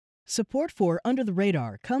Support for Under the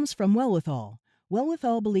Radar comes from Wellwithal.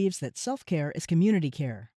 Wellwithal believes that self-care is community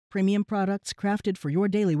care. Premium products crafted for your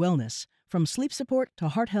daily wellness, from sleep support to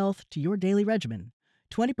heart health to your daily regimen.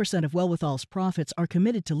 20% of Wellwithal's profits are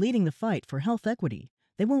committed to leading the fight for health equity.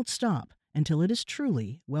 They won't stop until it is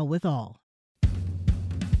truly well with all.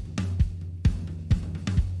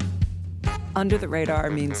 Under the Radar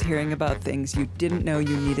means hearing about things you didn't know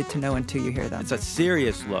you needed to know until you hear them. It's a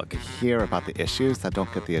serious look. Hear about the issues that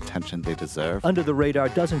don't get the attention they deserve. Under the Radar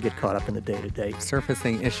doesn't get caught up in the day-to-day.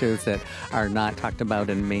 Surfacing issues that are not talked about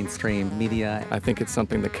in mainstream media. I think it's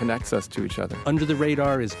something that connects us to each other. Under the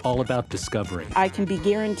Radar is all about discovery. I can be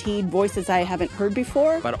guaranteed voices I haven't heard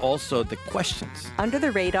before. But also the questions. Under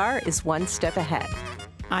the Radar is one step ahead.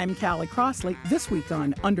 I'm Callie Crossley. This week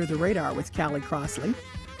on Under the Radar with Callie Crossley.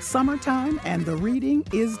 Summertime and the reading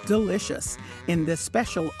is delicious in this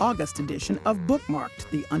special August edition of Bookmarked,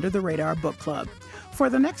 the Under the Radar Book Club. For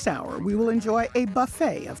the next hour, we will enjoy a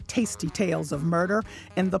buffet of tasty tales of murder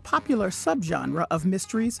in the popular subgenre of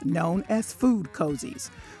mysteries known as food cozies.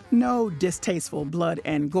 No distasteful blood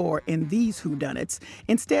and gore in these whodunits.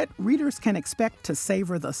 Instead, readers can expect to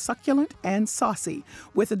savor the succulent and saucy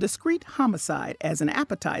with a discreet homicide as an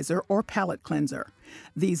appetizer or palate cleanser.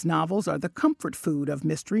 These novels are the comfort food of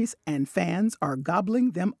mysteries, and fans are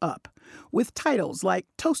gobbling them up. With titles like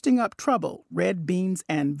Toasting Up Trouble, Red Beans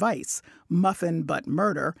and Vice, Muffin But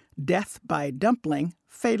Murder, Death by Dumpling,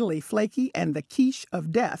 Fatally Flaky, and The Quiche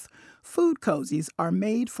of Death, food cozies are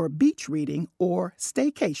made for beach reading or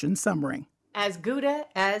staycation summering. As Gouda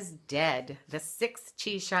as Dead, the 6th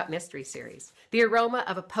Cheese Shop Mystery Series. The aroma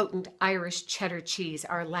of a potent Irish cheddar cheese,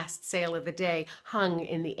 our last sale of the day, hung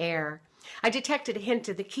in the air. I detected a hint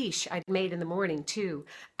of the quiche I'd made in the morning, too.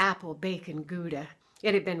 Apple bacon Gouda.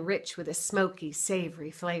 It had been rich with a smoky,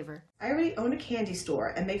 savory flavor. I already own a candy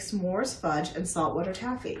store and make s'mores, fudge, and saltwater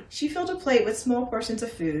taffy. She filled a plate with small portions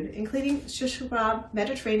of food, including shish kebab,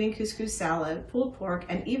 Mediterranean couscous salad, pulled pork,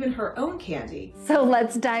 and even her own candy. So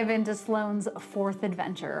let's dive into Sloane's 4th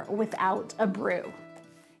adventure, Without a Brew.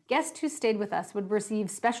 Guests who stayed with us would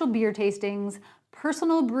receive special beer tastings,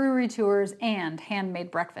 personal brewery tours, and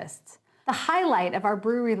handmade breakfasts. The highlight of our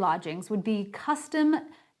brewery lodgings would be custom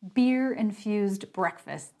beer-infused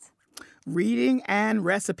breakfasts. Reading and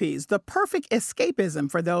recipes, the perfect escapism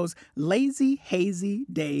for those lazy, hazy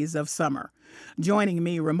days of summer. Joining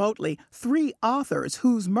me remotely, 3 authors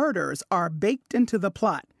whose murders are baked into the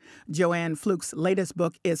plot. Joanne Fluke's latest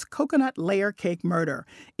book is Coconut Layer Cake Murder.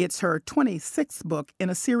 It's her 26th book in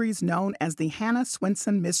a series known as the Hannah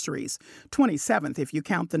Swenson Mysteries, 27th if you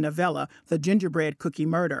count the novella, The Gingerbread Cookie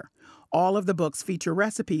Murder. All of the books feature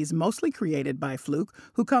recipes mostly created by Fluke,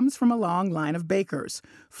 who comes from a long line of bakers.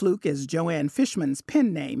 Fluke is Joanne Fishman's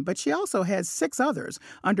pen name, but she also has 6 others,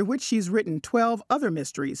 under which she's written 12 other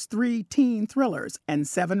mysteries, 3 teen thrillers, and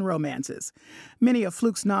 7 romances. Many of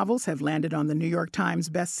Fluke's novels have landed on the New York Times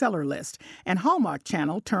bestseller list, and Hallmark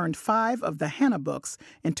Channel turned 5 of the Hannah books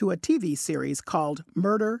into a TV series called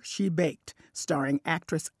Murder, She Baked, starring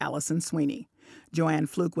actress Alison Sweeney. Joanne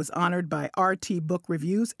Fluke was honored by RT Book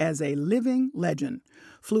Reviews as a living legend.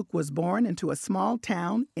 Fluke was born into a small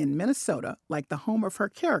town in Minnesota, like the home of her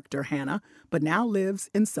character, Hannah, but now lives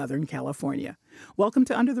in Southern California. Welcome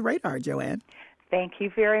to Under the Radar, Joanne. Thank you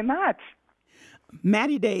very much.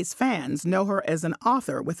 Maddie Day's fans know her as an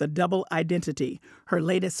author with a double identity. Her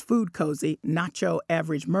latest food cozy, Nacho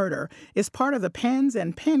Average Murder, is part of the Pans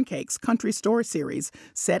and Pancakes country store series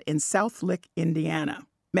set in South Lick, Indiana.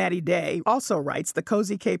 Maddie Day also writes the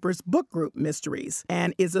Cozy Capers book group Mysteries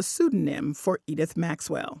and is a pseudonym for Edith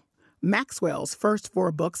Maxwell. Maxwell's first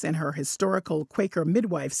 4 books in her historical Quaker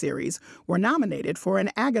Midwife series were nominated for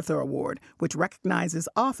an Agatha Award, which recognizes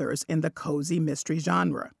authors in the cozy mystery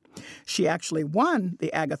genre. She actually won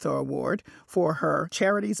the Agatha Award for her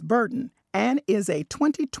Charity's Burden and is a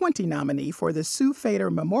 2020 nominee for the Sue Fader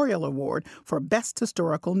Memorial Award for Best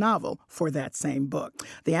Historical Novel for that same book.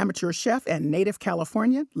 The amateur chef and native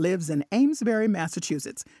Californian lives in Amesbury,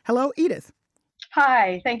 Massachusetts. Hello, Edith.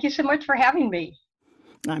 Hi, thank you so much for having me.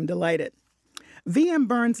 I'm delighted. V.M.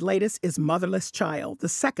 Burns' latest is Motherless Child, the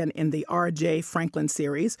second in the R.J. Franklin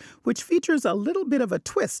series, which features a little bit of a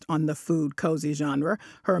twist on the food cozy genre.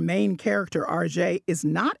 Her main character, R.J., is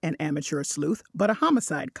not an amateur sleuth, but a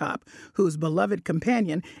homicide cop, whose beloved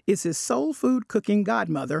companion is his soul food cooking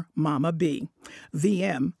godmother, Mama B.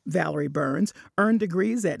 V.M., Valerie Burns, earned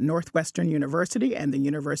degrees at Northwestern University and the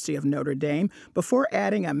University of Notre Dame before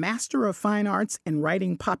adding a Master of Fine Arts in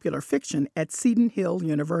Writing Popular Fiction at Seton Hill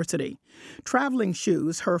University. Travel Traveling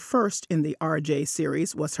Shoes, her first in the RJ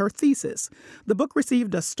series, was her thesis. The book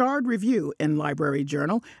received a starred review in Library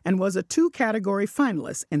Journal and was a 2-category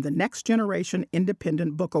finalist in the Next Generation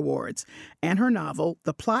Independent Book Awards. And her novel,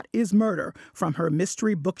 The Plot is Murder, from her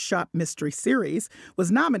Mystery Bookshop Mystery series,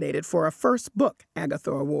 was nominated for a First Book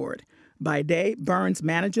Agatha Award. By day, Burns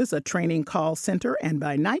manages a training call center, and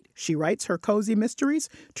by night, she writes her cozy mysteries,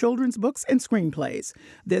 children's books, and screenplays.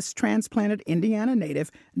 This transplanted Indiana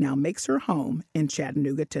native now makes her home in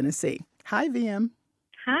Chattanooga, Tennessee. Hi, VM.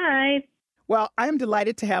 Hi. Well, I'm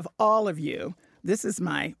delighted to have all of you. This is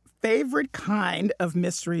my favorite kind of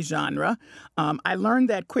mystery genre. I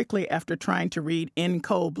learned that quickly after trying to read In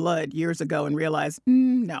Cold Blood years ago and realized,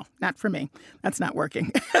 no, not for me. That's not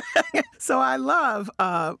working. So I love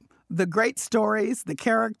the great stories, the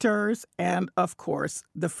characters, and, of course,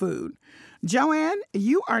 the food. Joanne,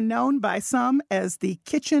 you are known by some as the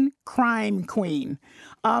kitchen crime queen.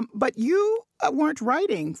 But you weren't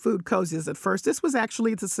writing food cozies at first. This was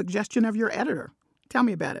actually the suggestion of your editor. Tell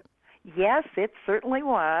me about it. Yes, it certainly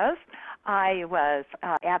was. I was,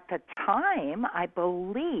 at the time, I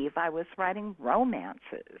believe I was writing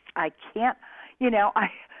romances. I can't,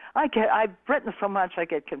 I've written so much I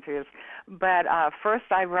get confused. But first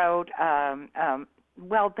I wrote,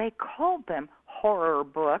 they called them horror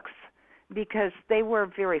books because they were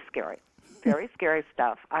very scary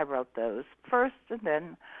stuff. I wrote those first, and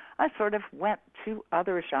then I sort of went to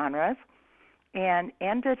other genres and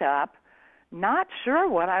ended up not sure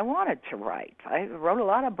what I wanted to write. I wrote a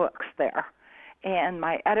lot of books there. And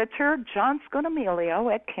my editor, John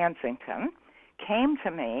Sconamelio at Kensington, came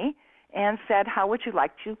to me and said, how would you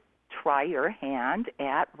like to try your hand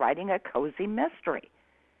at writing a cozy mystery?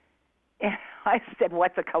 And I said,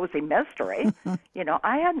 what's a cozy mystery?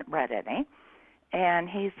 I hadn't read any. And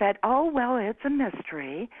he said, it's a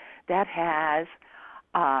mystery that has,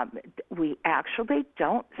 we actually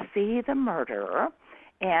don't see the murderer,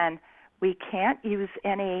 and we can't use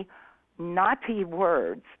any naughty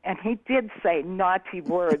words. And he did say naughty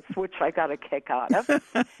words, which I got a kick out of.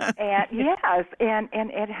 And yes, and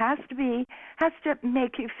it has to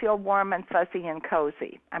make you feel warm and fuzzy and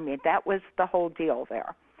cozy. I mean, that was the whole deal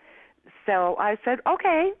there. So I said,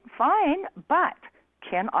 okay, fine, but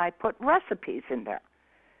can I put recipes in there?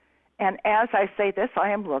 And as I say this, I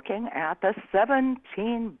am looking at the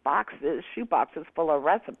 17 shoe boxes full of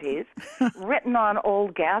recipes written on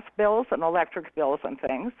old gas bills and electric bills and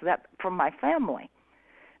things from my family.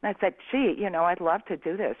 And I said, gee, I'd love to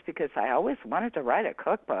do this because I always wanted to write a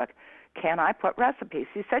cookbook. Can I put recipes?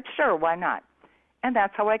 He said, sure, why not? And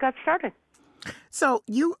that's how I got started. So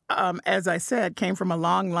you, as I said, came from a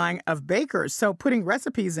long line of bakers. So putting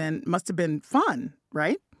recipes in must have been fun,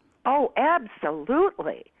 right? Oh,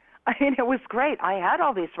 absolutely. I mean, it was great. I had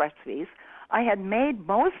all these recipes. I had made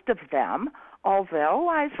most of them, although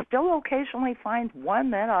I still occasionally find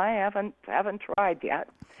one that I haven't tried yet.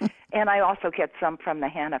 And I also get some from the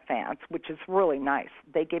Hannah fans, which is really nice.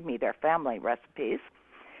 They give me their family recipes.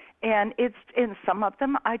 And in some of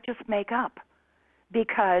them I just make up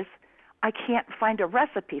because I can't find a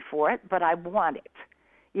recipe for it, but I want it.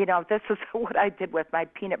 This is what I did with my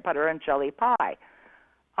peanut butter and jelly pie.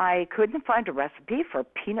 I couldn't find a recipe for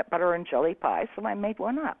peanut butter and jelly pie, so I made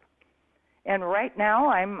one up. And right now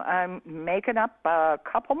I'm making up a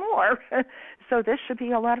couple more, so this should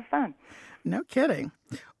be a lot of fun. No kidding.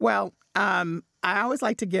 Well, I always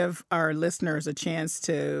like to give our listeners a chance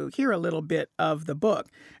to hear a little bit of the book.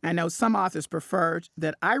 I know some authors prefer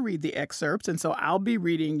that I read the excerpts, and so I'll be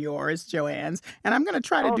reading yours, Joanne's, and I'm going to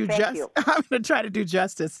try to I'm going to try to do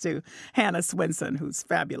justice to Hannah Swenson, who's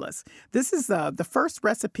fabulous. This is the first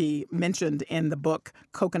recipe mentioned in the book,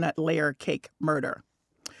 Coconut Layer Cake Murder.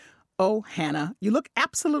 Oh, Hannah, you look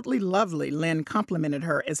absolutely lovely, Lynn complimented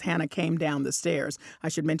her as Hannah came down the stairs. I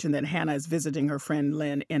should mention that Hannah is visiting her friend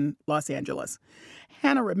Lynn in Los Angeles.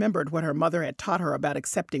 Hannah remembered what her mother had taught her about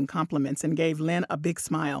accepting compliments and gave Lynn a big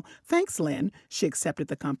smile. Thanks, Lynn. She accepted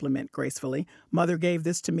the compliment gracefully. Mother gave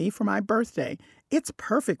this to me for my birthday. It's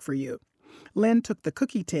perfect for you. Lynn took the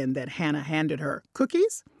cookie tin that Hannah handed her.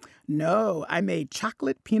 Cookies? No, I made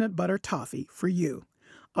chocolate peanut butter toffee for you.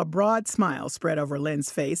 A broad smile spread over Lynn's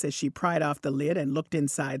face as she pried off the lid and looked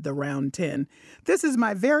inside the round tin. This is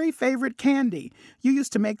my very favorite candy. You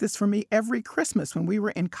used to make this for me every Christmas when we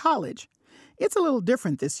were in college. It's a little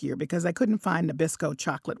different this year because I couldn't find Nabisco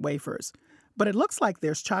chocolate wafers. But it looks like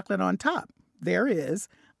there's chocolate on top. There is.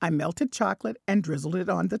 I melted chocolate and drizzled it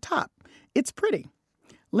on the top. It's pretty.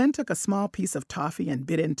 Lynn took a small piece of toffee and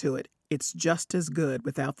bit into it. It's just as good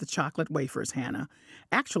without the chocolate wafers, Hannah.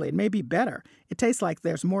 Actually, it may be better. It tastes like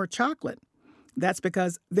there's more chocolate. That's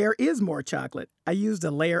because there is more chocolate. I used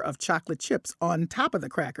a layer of chocolate chips on top of the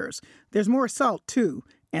crackers. There's more salt, too,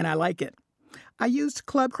 and I like it. I used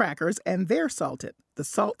club crackers, and they're salted. The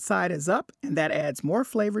salt side is up, and that adds more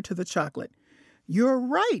flavor to the chocolate. You're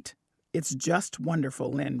right. It's just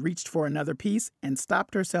wonderful. Lynn reached for another piece and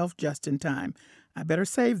stopped herself just in time. I better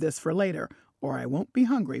save this for later, or I won't be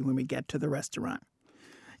hungry when we get to the restaurant.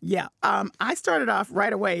 Yeah, I started off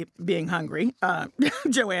right away being hungry.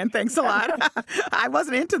 Joanne, thanks a lot. I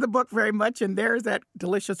wasn't into the book very much, and there's that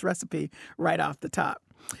delicious recipe right off the top.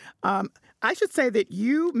 I should say that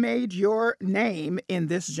you made your name in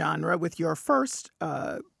this genre with your first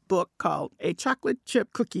book called A Chocolate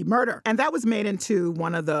Chip Cookie Murder. And that was made into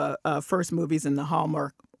one of the first movies in the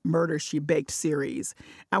Hallmark Murder, She Baked series.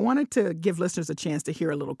 I wanted to give listeners a chance to hear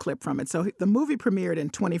a little clip from it. So the movie premiered in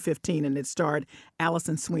 2015, and it starred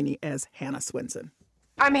Allison Sweeney as Hannah Swenson.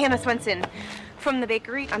 I'm Hannah Swenson from the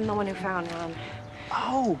bakery. I'm the one who found Ron.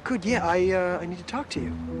 Oh, good. Yeah, I need to talk to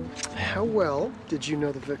you. How well did you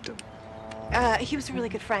know the victim? He was a really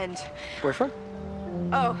good friend. Boyfriend?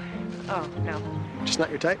 Oh, no. Just not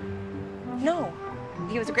your type? No,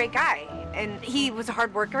 he was a great guy. And he was a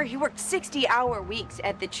hard worker. He worked 60-hour weeks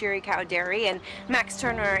at the Cherry Cow Dairy, and Max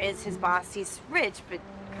Turner is his boss. He's rich, but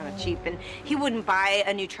kind of cheap, and he wouldn't buy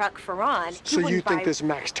a new truck for Ron. So you think this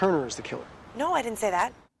Max Turner is the killer? No, I didn't say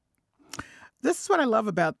that. This is what I love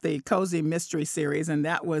about the Cozy Mystery series, and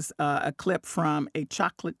that was a clip from A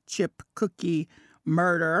Chocolate Chip Cookie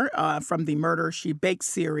Murder from the Murder, She Baked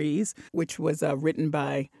series, which was written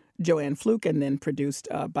by Joanne Fluke and then produced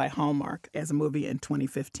by Hallmark as a movie in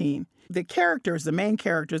 2015. The characters, the main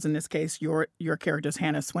characters, in this case, your characters,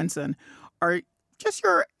 Hannah Swenson, are just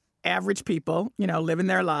your average people, living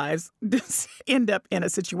their lives, just end up in a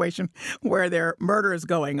situation where their murder is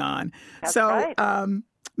going on. That's right.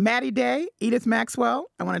 Maddie Day, Edith Maxwell,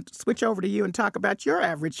 I want to switch over to you and talk about your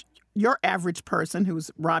average person,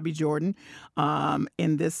 who's Robbie Jordan,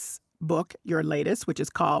 in this book, your latest, which is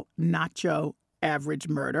called Nacho Average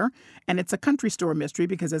Murder. And it's a country store mystery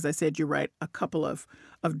because, as I said, you write a couple of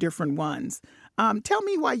different ones. Tell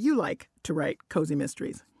me why you like to write cozy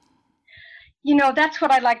mysteries. That's what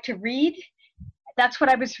I like to read. That's what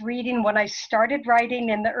I was reading when I started writing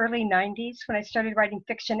in the early 90s, when I started writing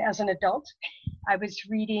fiction as an adult. I was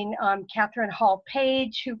reading Catherine Hall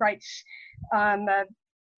Page, who writes a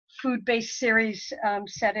food-based series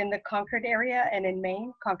set in the Concord area and in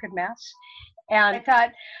Maine, Concord, Mass. And I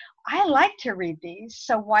thought, I like to read these,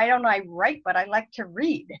 so why don't I write what I like to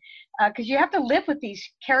read? Because you have to live with these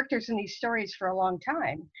characters and these stories for a long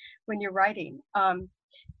time when you're writing.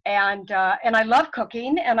 And I love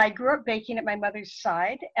cooking, and I grew up baking at my mother's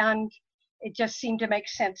side, and it just seemed to make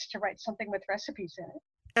sense to write something with recipes in it.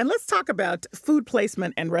 And let's talk about food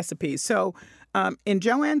placement and recipes. So in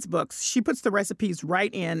Joanne's books, she puts the recipes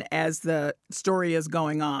right in as the story is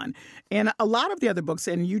going on. In a lot of the other books,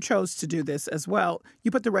 and you chose to do this as well,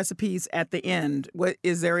 you put the recipes at the end.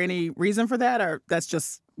 Is there any reason for that, or that's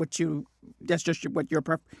just what your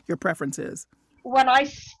preference is? When I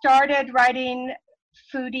started writing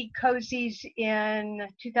foodie cozies in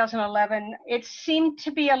 2011, it seemed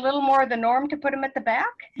to be a little more the norm to put them at the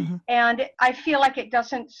back. Mm-hmm. And I feel like it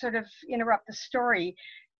doesn't sort of interrupt the story.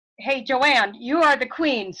 Hey, Joanne, you are the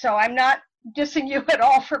queen, so I'm not dissing you at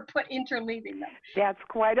all for interleaving them. That's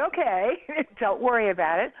quite okay. Don't worry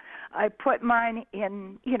about it. I put mine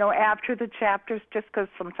in, after the chapters just because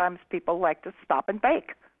sometimes people like to stop and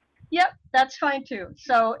bake. Yep, that's fine too.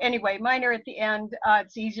 So anyway, mine are at the end.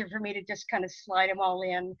 It's easier for me to just kind of slide them all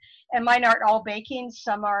in. And mine aren't all baking.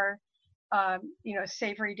 Some are,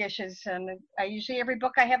 savory dishes. And I usually, every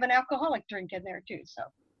book I have an alcoholic drink in there too.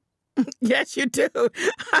 So. Yes, you do.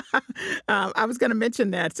 I was going to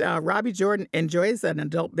mention that Robbie Jordan enjoys an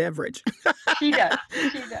adult beverage. She does,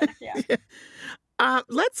 yeah.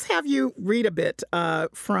 Let's have you read a bit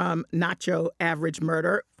from Nacho Average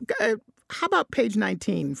Murder. How about page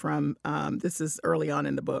 19 from, this is early on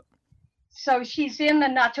in the book. So she's in the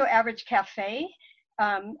Nacho Average Cafe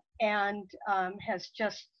and has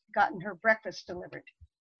just gotten her breakfast delivered.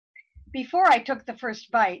 Before I took the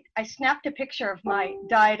first bite, I snapped a picture of my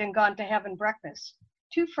died and gone to heaven breakfast.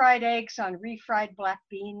 2 fried eggs on refried black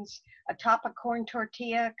beans, atop a corn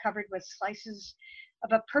tortilla covered with slices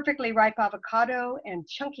of a perfectly ripe avocado and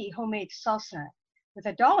chunky homemade salsa, with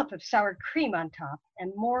a dollop of sour cream on top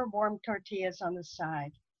and more warm tortillas on the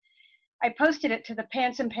side. I posted it to the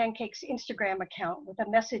Pans and Pancakes Instagram account with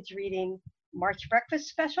a message reading, March breakfast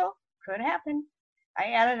special? Could happen.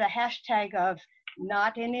 I added a hashtag of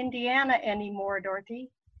not in Indiana anymore, Dorothy,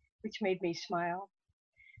 which made me smile.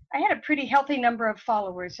 I had a pretty healthy number of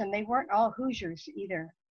followers, and they weren't all Hoosiers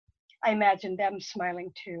either. I imagined them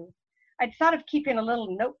smiling too. I'd thought of keeping a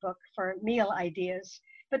little notebook for meal ideas,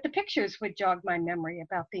 but the pictures would jog my memory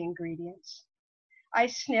about the ingredients. I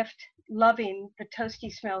sniffed, loving the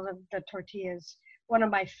toasty smell of the tortillas, one of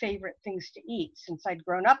my favorite things to eat since I'd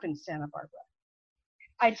grown up in Santa Barbara.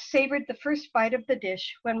 I'd savored the first bite of the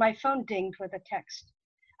dish when my phone dinged with a text.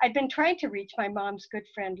 I'd been trying to reach my mom's good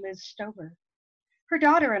friend, Liz Stover. Her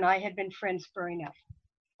daughter and I had been friends growing up,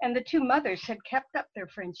 and the two mothers had kept up their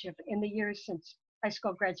friendship in the years since high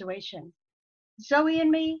school graduation. Zoe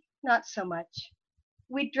and me, not so much.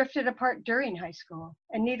 We'd drifted apart during high school,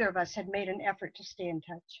 and neither of us had made an effort to stay in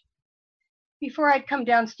touch. Before I'd come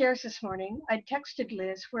downstairs this morning, I'd texted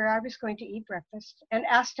Liz where I was going to eat breakfast and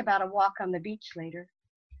asked about a walk on the beach later.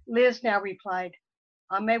 Liz now replied,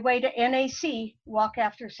 "On my way to NAC, walk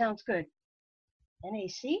after sounds good."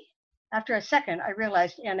 NAC? After a second, I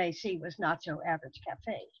realized NAC was Nacho Average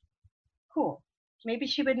Cafe. Cool. Maybe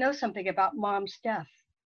she would know something about Mom's death.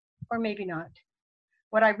 Or maybe not.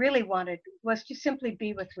 What I really wanted was to simply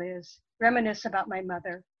be with Liz, reminisce about my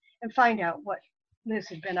mother, and find out what Liz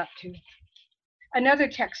had been up to. Another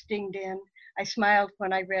text dinged in. I smiled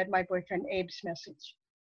when I read my boyfriend Abe's message.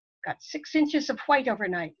 "Got 6 inches of white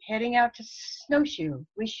overnight, heading out to Snowshoe.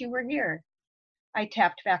 Wish you were here." I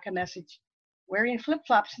tapped back a message. "Wearing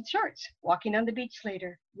flip-flops and shorts, walking on the beach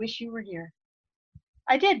later. Wish you were here."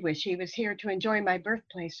 I did wish he was here to enjoy my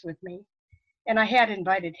birthplace with me, and I had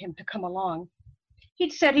invited him to come along.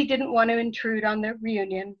 He'd said he didn't want to intrude on the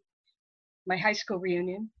reunion, my high school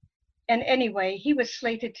reunion, and anyway, he was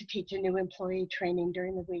slated to teach a new employee training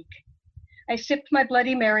during the week. I sipped my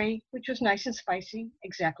Bloody Mary, which was nice and spicy,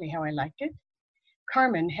 exactly how I liked it.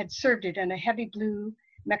 Carmen had served it in a heavy blue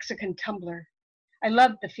Mexican tumbler. I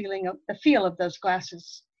loved the feel of those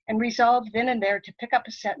glasses, and resolved then and there to pick up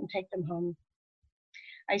a set and take them home.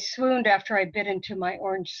 I swooned after I bit into my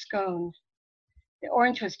orange scone. The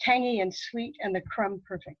orange was tangy and sweet, and the crumb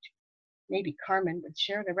perfect. Maybe Carmen would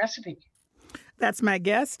share the recipe. That's my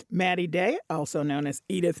guest, Maddie Day, also known as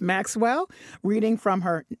Edith Maxwell, reading from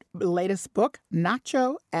her latest book,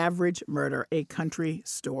 Nacho Average Murder, a country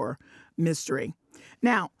store mystery.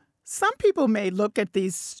 Now, some people may look at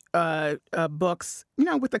these books,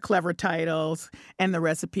 with the clever titles and the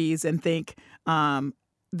recipes and think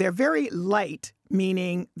they're very light,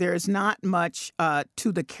 meaning there's not much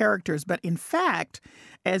to the characters. But in fact,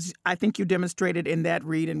 as I think you demonstrated in that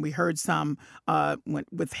read, and we heard some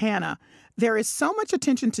with Hannah, there is so much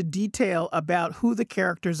attention to detail about who the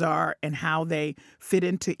characters are and how they fit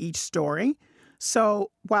into each story.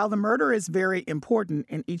 So while the murder is very important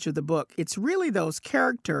in each of the book, it's really those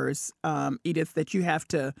characters, Edith, that you have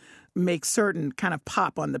to make certain kind of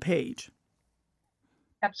pop on the page.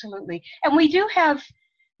 Absolutely. And we do have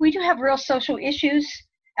real social issues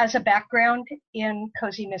as a background in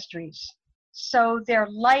Cozy Mysteries. So they're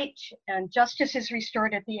light and justice is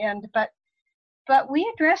restored at the end, but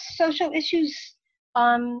we address social issues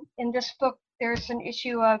in this book. There's an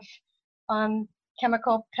issue of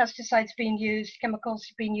chemical pesticides being used, chemicals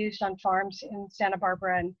being used on farms in Santa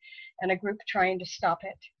Barbara, and a group trying to stop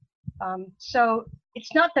it. So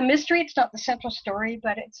it's not the mystery, it's not the central story,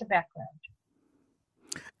 but it's a background.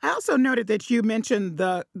 I also noted that you mentioned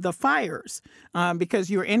the fires because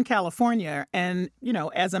you were in California, and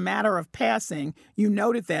as a matter of passing, you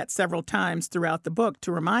noted that several times throughout the book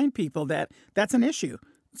to remind people that that's an issue.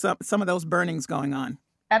 Some of those burnings going on.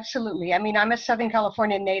 Absolutely. I mean, I'm a Southern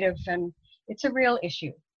California native, and it's a real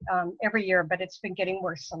issue every year, but it's been getting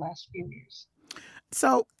worse the last few years.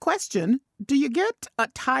 So, question: do you get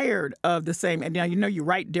tired of the same? And now you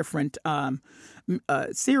write different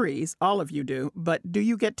series, all of you do, but do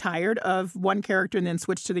you get tired of one character and then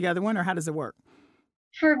switch to the other one, or how does it work?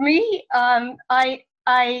 For me,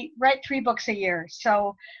 I write 3 books a year,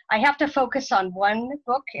 so I have to focus on one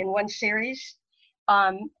book in one series,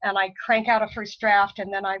 and I crank out a first draft,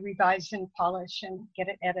 and then I revise and polish and get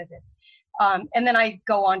it edited, and then I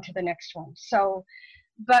go on to the next one. So.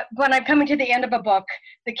 But when I'm coming to the end of a book,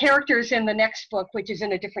 the characters in the next book, which is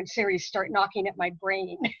in a different series, start knocking at my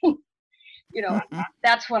brain.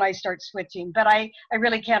 That's when I start switching. But I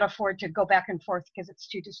really can't afford to go back and forth because it's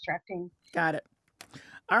too distracting. Got it.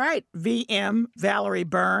 All right, VM, Valerie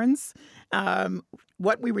Burns.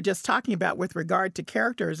 What we were just talking about with regard to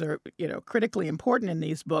characters are, critically important in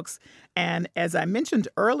these books. And as I mentioned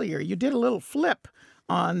earlier, you did a little flip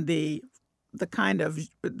on the kind of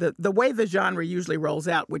the way the genre usually rolls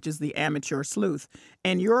out, which is the amateur sleuth.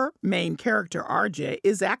 And your main character, RJ,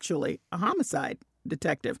 is actually a homicide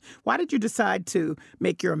detective. Why did you decide to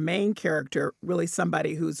make your main character really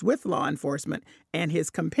somebody who's with law enforcement and his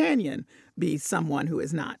companion be someone who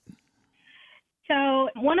is not? So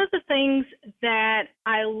One of the things that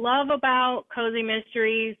I love about Cozy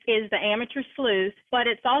Mysteries is the amateur sleuth, but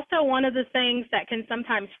it's also one of the things that can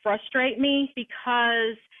sometimes frustrate me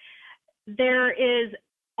because there is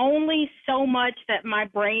only so much that my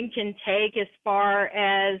brain can take as far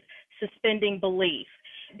as suspending belief.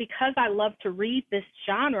 Because I love to read this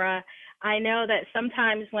genre, I know that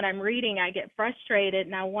sometimes when I'm reading, I get frustrated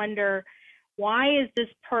and I wonder, why is this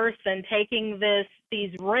person taking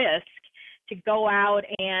these risks to go out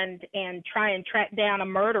and try and track down a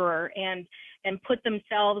murderer and put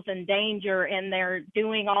themselves in danger, and they're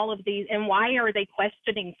doing all of these, and why are they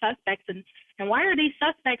questioning suspects, and why are these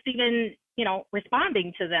suspects even,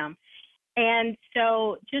 responding to them? And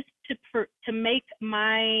so just to make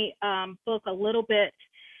my book a little bit,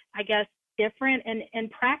 I guess, different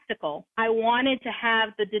and practical, I wanted to have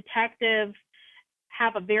the detective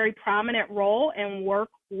have a very prominent role and work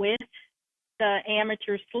with the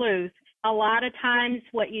amateur sleuth. A lot of times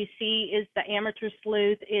what you see is the amateur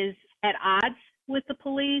sleuth is at odds with the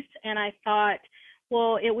police, and I thought,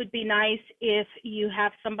 well, it would be nice if you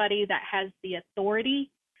have somebody that has the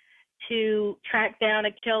authority to track down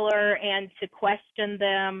a killer and to question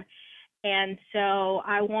them. And so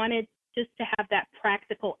I wanted just to have that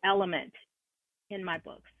practical element in my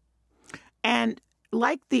books. And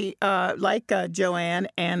like Joanne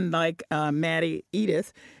and like Maddie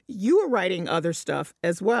Edith, you were writing other stuff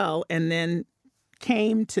as well, and then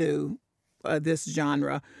came to this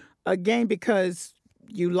genre again because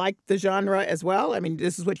you liked the genre as well. I mean,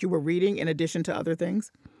 this is what you were reading in addition to other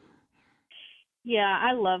things. Yeah,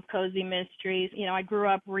 I love Cozy Mysteries. I grew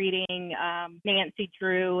up reading Nancy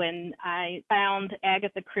Drew, and I found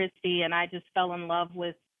Agatha Christie, and I just fell in love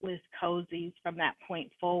with cozies from that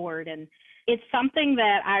point forward. And it's something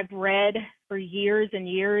that I've read for years and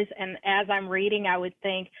years, and as I'm reading, I would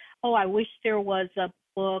think, oh, I wish there was a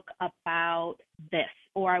book about this,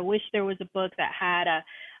 or I wish there was a book that had a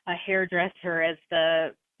hairdresser as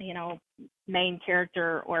the, main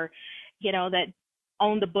character, or, that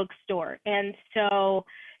owned the bookstore. And so,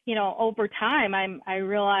 over time, I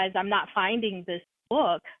realized I'm not finding this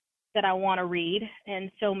book that I want to read,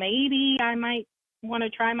 and so maybe I might want to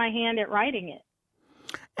try my hand at writing it.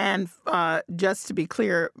 And just to be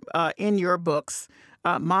clear, in your books,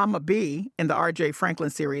 Mama B in the R.J. Franklin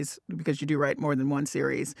series, because you do write more than one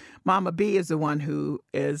series, Mama B is the one who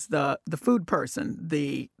is the food person,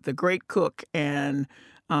 the great cook, and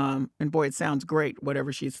boy, it sounds great,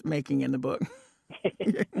 whatever she's making in the book.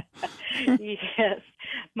 Yes.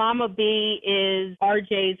 Mama B is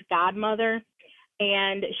RJ's godmother,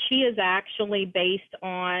 and she is actually based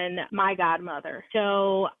on my godmother.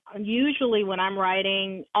 So usually when I'm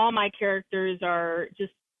writing, all my characters are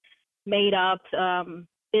just made up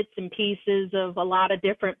bits and pieces of a lot of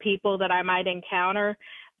different people that I might encounter.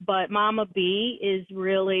 But Mama B is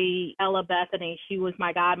really Ella Bethany. She was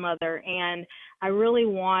my godmother, and I really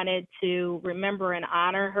wanted to remember and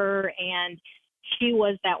honor her. And she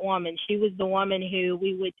was that woman. She was the woman who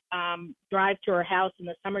we would drive to her house in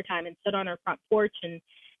the summertime and sit on her front porch and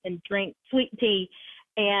drink sweet tea.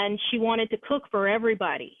 And she wanted to cook for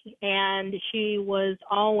everybody. And she was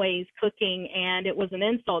always cooking, and it was an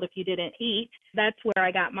insult if you didn't eat. That's where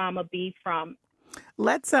I got Mama B from.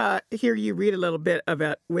 Let's hear you read a little bit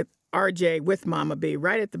about with RJ with Mama B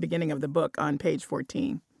right at the beginning of the book on page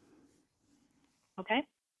 14. Okay.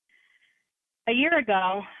 A year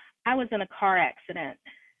ago, I was in a car accident.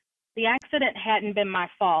 The accident hadn't been my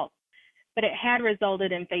fault, but it had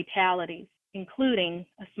resulted in fatalities, including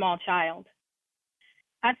a small child.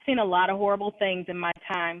 I've seen a lot of horrible things in my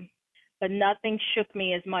time, but nothing shook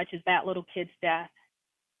me as much as that little kid's death.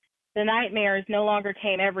 The nightmares no longer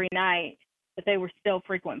came every night, but they were still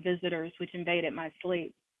frequent visitors which invaded my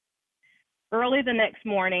sleep. Early the next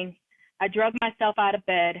morning, I drug myself out of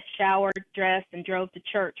bed, showered, dressed, and drove to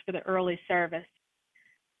church for the early service.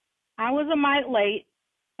 I was a mite late,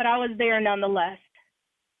 but I was there nonetheless.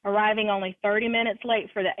 Arriving only 30 minutes late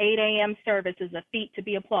for the 8 a.m. service is a feat to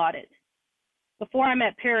be applauded. Before I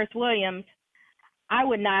met Paris Williams, I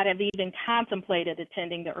would not have even contemplated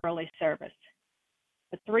attending the early service.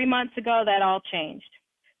 But 3 months ago, that all changed.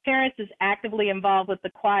 Paris is actively involved with the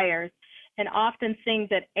choirs and often sings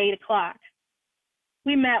at 8 o'clock.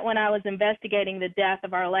 We met when I was investigating the death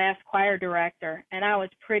of our last choir director, and I was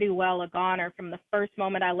pretty well a goner from the first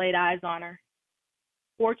moment I laid eyes on her.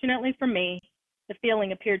 Fortunately for me, the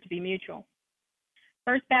feeling appeared to be mutual.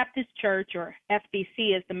 First Baptist Church, or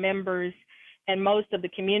FBC as the members and most of the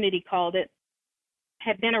community called it,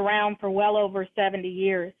 had been around for well over 70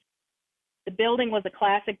 years. The building was a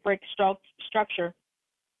classic brick structure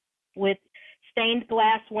with stained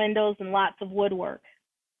glass windows and lots of woodwork.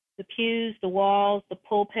 The pews, the walls, the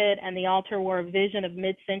pulpit, and the altar were a vision of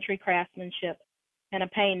mid-century craftsmanship and a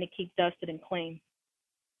pain to keep dusted and clean.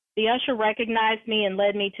 The usher recognized me and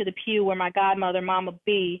led me to the pew where my godmother, Mama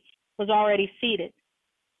B, was already seated.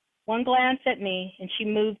 One glance at me, and she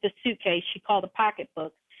moved the suitcase she called a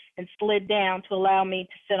pocketbook and slid down to allow me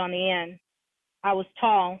to sit on the end. I was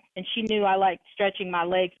tall, and she knew I liked stretching my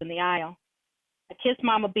legs in the aisle. I kissed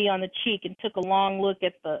Mama B on the cheek and took a long look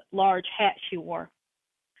at the large hat she wore.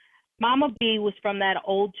 Mama B was from that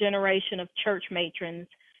old generation of church matrons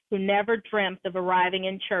who never dreamt of arriving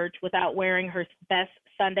in church without wearing her best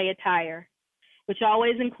Sunday attire, which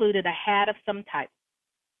always included a hat of some type.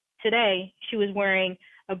 Today, she was wearing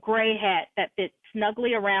a gray hat that fit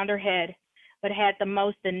snugly around her head, but had the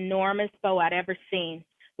most enormous bow I'd ever seen,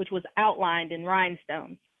 which was outlined in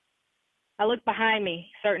rhinestones. I looked behind me,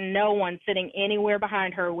 certain no one sitting anywhere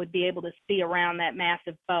behind her would be able to see around that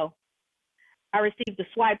massive bow. I received a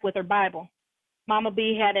swipe with her Bible. Mama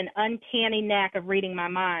B had an uncanny knack of reading my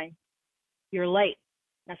mind. You're late.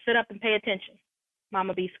 Now sit up and pay attention.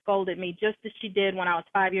 Mama B scolded me just as she did when I was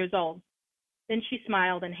 5 years old. Then she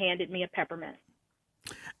smiled and handed me a peppermint.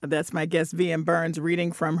 That's my guest, V.M. Burns,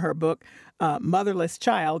 reading from her book, Motherless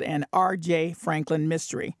Child and R.J. Franklin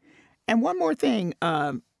Mystery. And one more thing,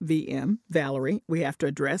 V.M., Valerie, we have to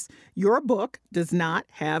address. Your book does not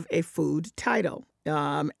have a food title.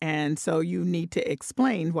 And so you need to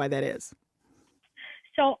explain why that is.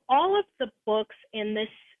 So all of the books in this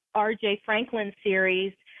R.J. Franklin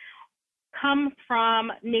series come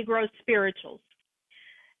from Negro spirituals.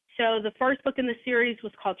 So the first book in the series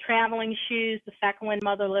was called Traveling Shoes, the second one,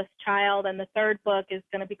 Motherless Child, and the third book is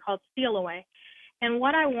going to be called Steal Away. And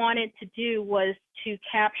what I wanted to do was to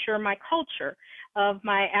capture my culture of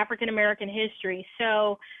my African-American history.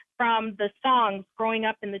 So from the songs growing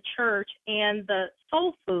up in the church and the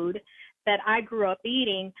soul food that I grew up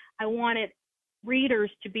eating, I wanted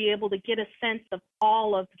readers to be able to get a sense of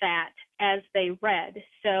all of that as they read.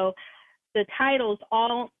 So the titles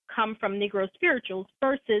all come from Negro spirituals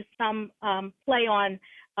versus some play on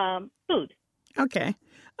food. Okay.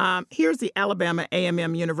 Here's the Alabama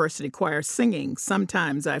A&M University Choir singing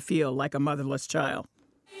Sometimes I Feel Like a Motherless Child.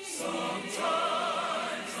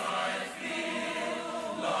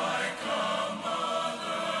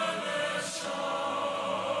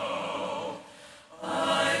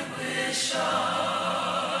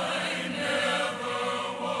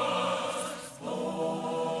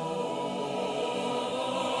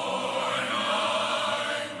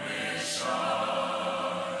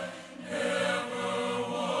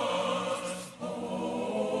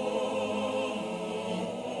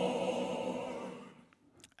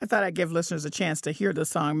 I thought I'd give listeners a chance to hear the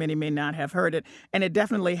song. Many may not have heard it, and it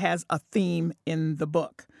definitely has a theme in the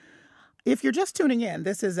book. If you're just tuning in,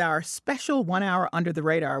 this is our special 1 hour Under the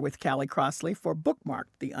Radar with Callie Crossley for Bookmark,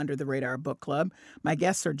 the Under the Radar Book Club. My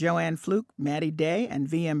guests are Joanne Fluke, Maddie Day, and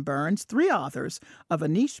V.M. Burns, three authors of a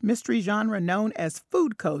niche mystery genre known as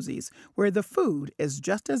food cozies, where the food is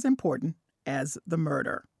just as important as the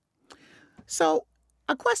murder. So,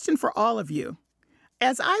 a question for all of you.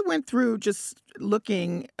 As I went through just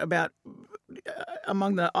looking about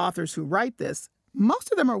among the authors who write this,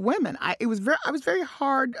 most of them are women. I was very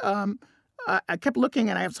hard. I kept looking,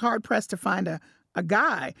 and I was hard pressed to find a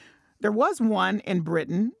guy. There was one in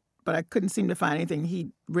Britain, but I couldn't seem to find anything he'd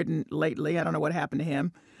written lately. I don't know what happened to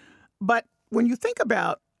him. But when you think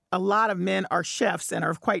about a lot of men are chefs and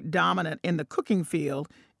are quite dominant in the cooking field,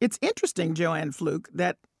 it's interesting, Joanne Fluke,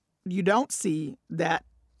 that you don't see that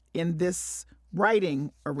in this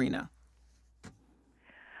writing arena.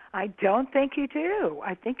 I don't think you do.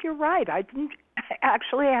 I think you're right. I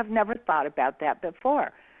have never thought about that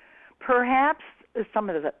before. Perhaps some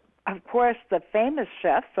of the famous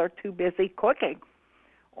chefs are too busy cooking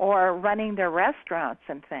or running their restaurants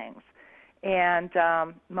and things. And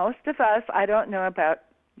most of us, I don't know about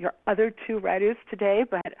your other two writers today,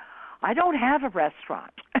 but I don't have a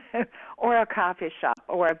restaurant or a coffee shop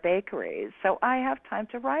or a bakery, so I have time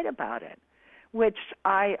to write about it, which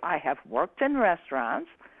I have worked in restaurants.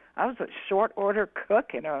 I was a short order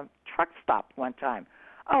cook in a truck stop one time.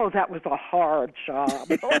 Oh, that was a hard job.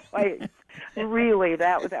 Really,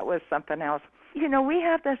 that was something else. You know, we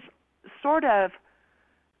have this sort of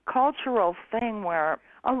cultural thing where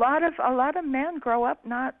a lot of men grow up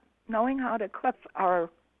not knowing how to cook. Our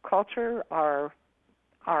culture, our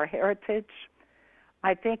heritage.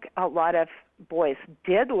 I think a lot of boys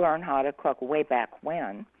did learn how to cook way back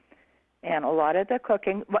when, And a lot of the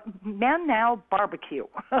cooking, men now barbecue.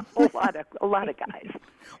 a lot of guys.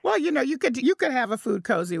 Well, you could have a food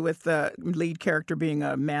cozy with the lead character being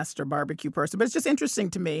a master barbecue person, but it's just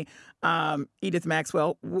interesting to me, Edith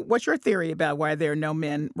Maxwell. What's your theory about why there are no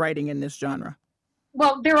men writing in this genre?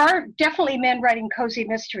 Well, there are definitely men writing cozy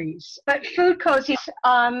mysteries, but food cozies,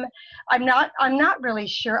 I'm not really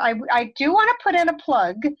sure. I do want to put in a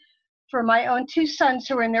plug for my own two sons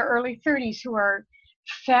who are in their early 30s, who are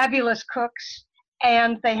fabulous cooks,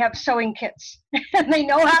 and they have sewing kits and they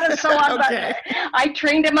know how to sew on buttons. I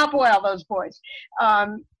trained them up well, those boys,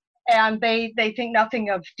 and they think nothing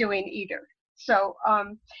of doing either. So,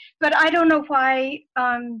 but I don't know why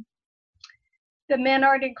the men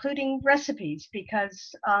aren't including recipes,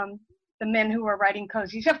 because the men who are writing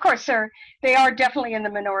cozies, of course, they are definitely in the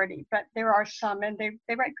minority, but there are some, and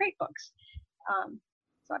they write great books.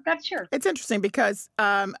 So I'm not sure. It's interesting because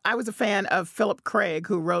I was a fan of Philip Craig,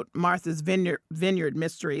 who wrote Martha's Vineyard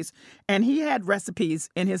Mysteries, and he had recipes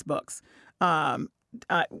in his books, and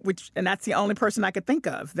that's the only person I could think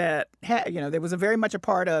of that had, there was very much a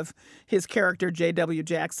part of his character, J.W.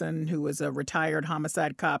 Jackson, who was a retired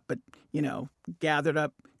homicide cop, but, gathered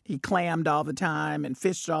up, he clammed all the time and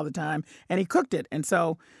fished all the time, and he cooked it. And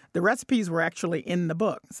so the recipes were actually in the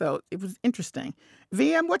book. So it was interesting.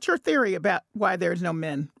 VM, what's your theory about why there's no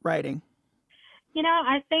men writing?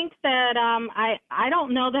 I think that I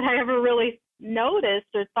don't know that I ever really noticed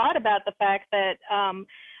or thought about the fact that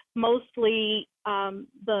mostly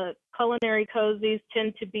the culinary cozies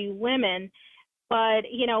tend to be women. But,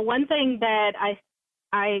 one thing that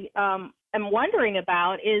I am wondering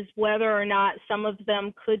about is whether or not some of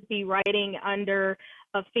them could be writing under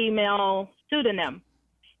a female pseudonym,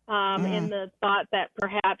 in the thought that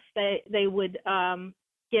perhaps they would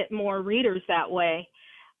get more readers that way.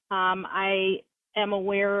 I am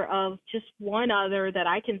aware of just one other that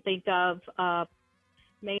I can think of,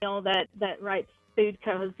 male that writes food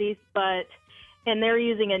cozies, and they're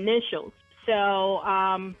using initials. So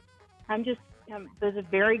there's a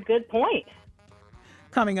very good point.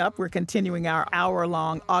 Coming up, we're continuing our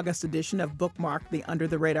hour-long August edition of Bookmark, the Under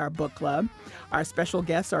the Radar Book Club. Our special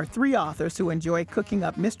guests are three authors who enjoy cooking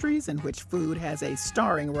up mysteries in which food has a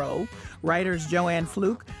starring role. Writers Joanne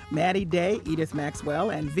Fluke, Maddie Day, Edith Maxwell,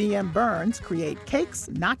 and V.M. Burns create cakes,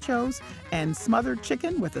 nachos, and smothered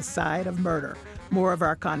chicken with a side of murder. More of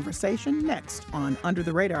our conversation next on Under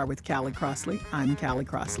the Radar with Callie Crossley. I'm Callie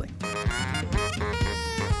Crossley.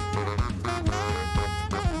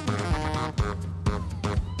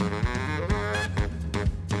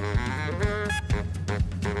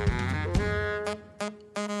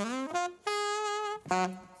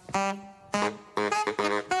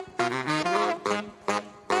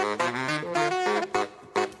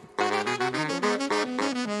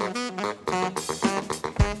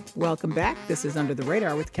 Welcome back. This is Under the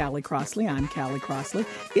Radar with Callie Crossley. I'm Callie Crossley.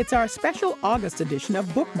 It's our special August edition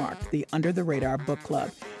of Bookmark, the Under the Radar Book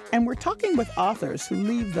Club. And we're talking with authors who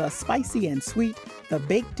leave the spicy and sweet, the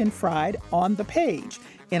baked and fried on the page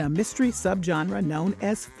in a mystery subgenre known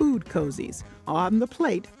as food cozies. On the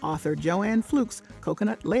plate, author Joanne Fluke's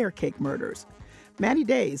Coconut Layer Cake Murders, Maddie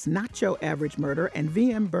Day's Nacho Average Murder, and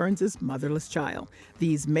V.M. Burns' Motherless Child.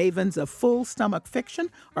 These mavens of full-stomach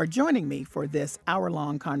fiction are joining me for this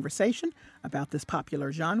hour-long conversation about this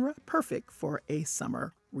popular genre, perfect for a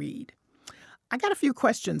summer read. I got a few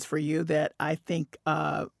questions for you that I think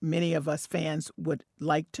many of us fans would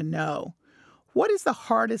like to know. What is the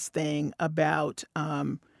hardest thing about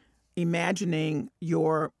imagining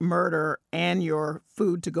your murder and your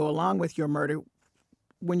food to go along with your murder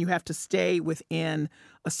when you have to stay within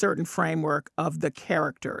a certain framework of the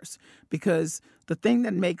characters? Because the thing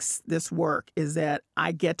that makes this work is that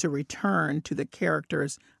I get to return to the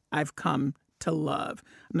characters I've come to love.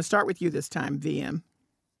 I'm going to start with you this time, VM.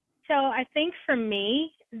 So I think for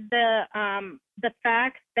me, the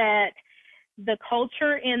fact that the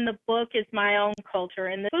culture in the book is my own culture,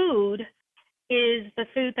 and the food is the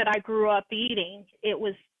food that I grew up eating. It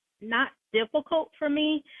was not difficult for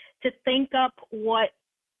me to think up what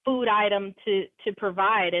food item to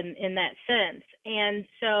provide in that sense. And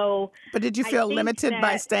so But did you feel limited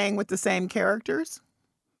by staying with the same characters?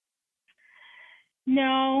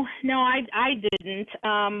 No, I didn't.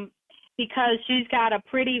 Because she's got a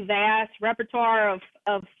pretty vast repertoire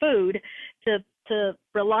of food to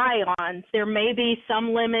rely on. There may be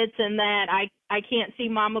some limits in that I can't see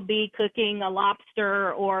Mama B cooking a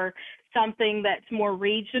lobster or something that's more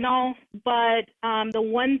regional. But the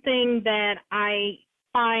one thing that I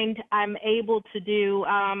find I'm able to do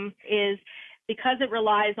is, because it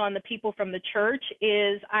relies on the people from the church,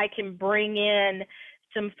 is I can bring in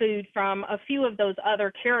some food from a few of those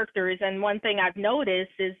other characters. And one thing I've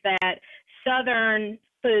noticed is that Southern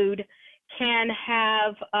food can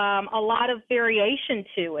have a lot of variation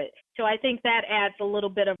to it. So I think that adds a little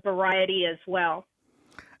bit of variety as well.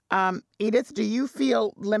 Edith, do you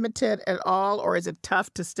feel limited at all, or is it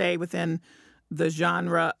tough to stay within the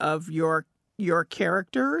genre of your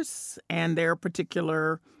characters and their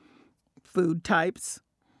particular food types?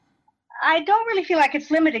 I don't really feel like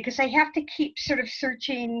it's limited because I have to keep sort of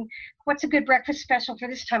searching what's a good breakfast special for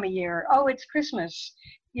this time of year. Oh, it's Christmas.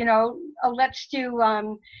 Let's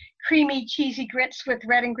do creamy, cheesy grits with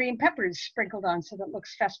red and green peppers sprinkled on so that it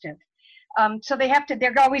looks festive. So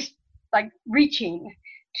they're always like reaching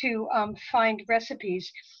to find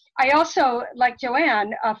recipes. I also, like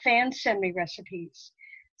Joanne, fans send me recipes.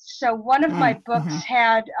 So one of my books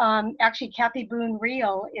had, actually Kathy Boone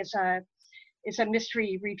Reel is a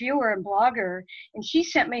mystery reviewer and blogger, and she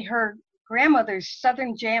sent me her grandmother's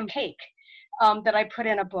Southern jam cake that I put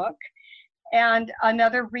in a book. And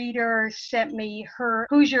another reader sent me her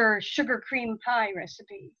Hoosier sugar cream pie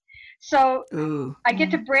recipe. So I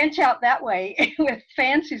get to branch out that way with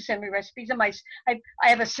fans who send me recipes. And I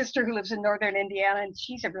have a sister who lives in northern Indiana, and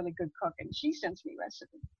she's a really good cook, and she sends me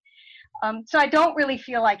recipes. So I don't really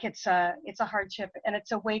feel like it's a hardship, and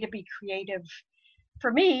it's a way to be creative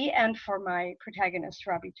for me and for my protagonist,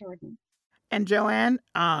 Robbie Jordan. And Joanne,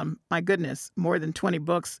 my goodness, more than 20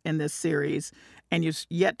 books in this series, and you've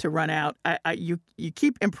yet to run out. You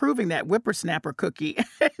keep improving that whippersnapper cookie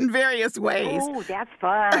in various ways. Oh, that's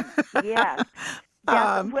fun. Yes.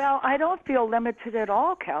 Well, I don't feel limited at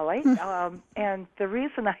all, Kelly. And the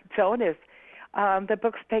reason I don't is the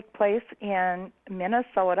books take place in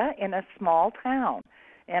Minnesota, in a small town.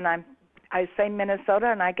 And I say Minnesota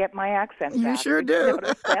and I get my accent back. You sure do.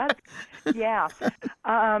 Yeah.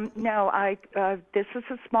 This is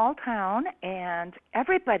a small town, and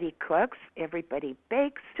everybody cooks, everybody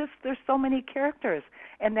bakes. Just there's so many characters,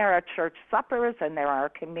 and there are church suppers, and there are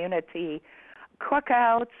community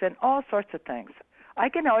cookouts, and all sorts of things. I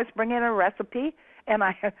can always bring in a recipe, and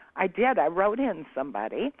I wrote in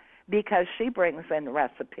somebody because she brings in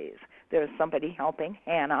recipes. There's somebody helping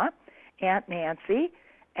Hannah, Aunt Nancy,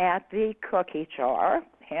 at the Cookie Jar,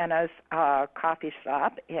 Hannah's coffee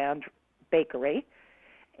shop and bakery.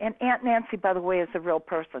 And Aunt Nancy, by the way, is a real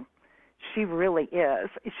person. She really is.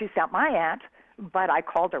 She's not my aunt, but I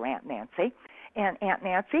called her Aunt Nancy. And Aunt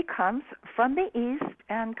Nancy comes from the East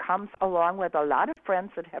and comes along with a lot of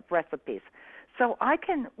friends that have recipes. So I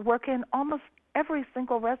can work in almost every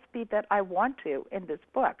single recipe that I want to in this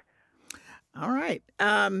book. All right.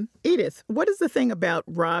 Edith, what is the thing about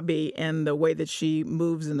Robbie and the way that she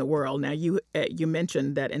moves in the world? Now, you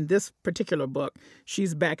mentioned that in this particular book,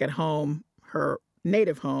 she's back at home, her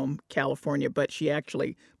native home, California, but she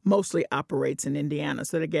actually mostly operates in Indiana.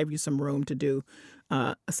 So that gave you some room to do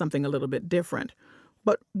something a little bit different.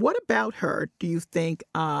 But what about her do you think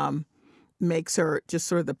makes her just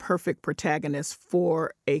sort of the perfect protagonist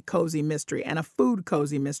for a cozy mystery, and a food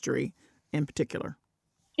cozy mystery in particular?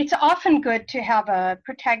 It's often good to have a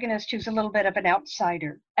protagonist who's a little bit of an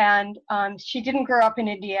outsider. And she didn't grow up in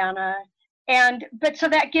Indiana. But so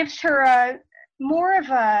that gives her more of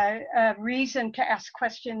a reason to ask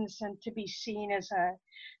questions and to be seen as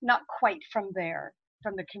not quite from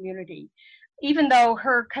the community. Even though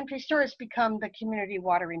her country store has become the community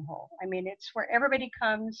watering hole. I mean, it's where everybody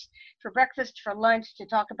comes for breakfast, for lunch, to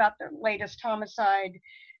talk about the latest homicide,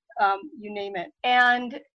 you name it.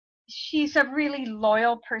 And she's a really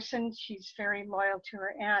loyal person. She's very loyal to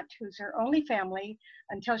her aunt, who's her only family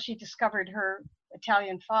until she discovered her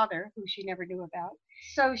Italian father, who she never knew about.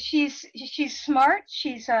 So she's smart.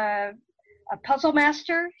 She's a puzzle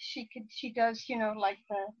master. She does, like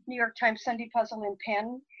the New York Times Sunday puzzle in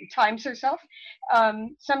pen, times herself.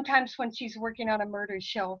 Sometimes when she's working on a murder,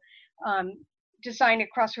 she'll design a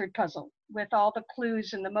crossword puzzle with all the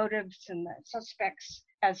clues and the motives and the suspects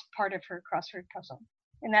as part of her crossword puzzle.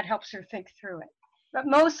 And that helps her think through it. But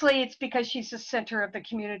mostly it's because she's the center of the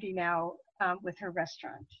community now with her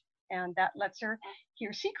restaurant. And that lets her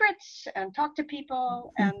hear secrets and talk to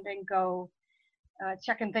people and then go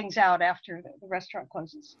checking things out after the restaurant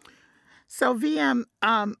closes. So VM,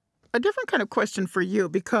 a different kind of question for you,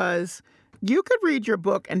 because you could read your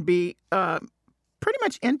book and be pretty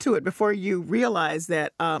much into it before you realize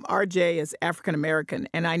that RJ is African American.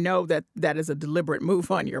 And I know that that is a deliberate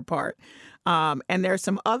move on your part. And there are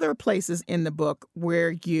some other places in the book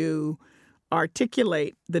where you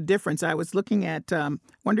articulate the difference. I was looking at,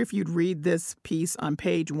 wonder if you'd read this piece on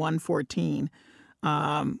page 114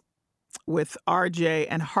 with RJ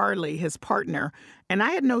and Harley, his partner. And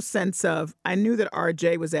I had no sense of, I knew that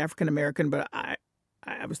RJ was African American, but I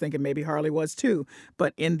I was thinking maybe Harley was too.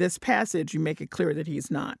 But in this passage, you make it clear that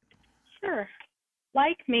he's not. Sure.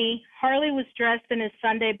 Like me, Harley was dressed in his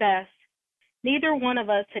Sunday best. Neither one of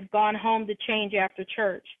us had gone home to change after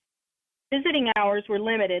church. Visiting hours were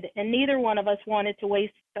limited, and neither one of us wanted to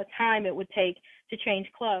waste the time it would take to change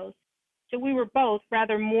clothes. So we were both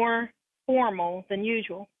rather more formal than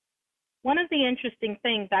usual. One of the interesting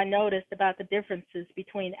things I noticed about the differences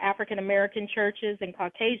between African American churches and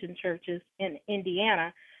Caucasian churches in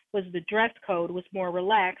Indiana was the dress code was more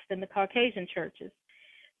relaxed in the Caucasian churches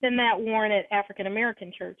than that worn at African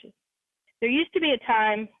American churches. There used to be a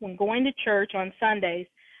time when going to church on Sundays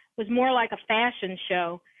was more like a fashion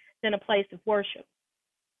show than a place of worship.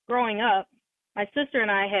 Growing up, my sister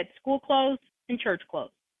and I had school clothes and church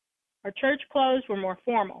clothes. Our church clothes were more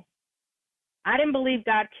formal. I didn't believe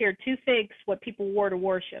God cared two figs what people wore to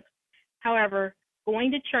worship. However,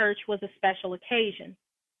 going to church was a special occasion,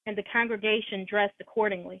 and the congregation dressed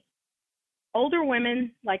accordingly. Older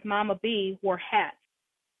women like Mama B wore hats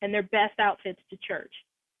and their best outfits to church.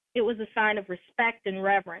 It was a sign of respect and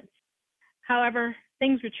reverence. However,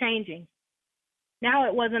 things were changing. Now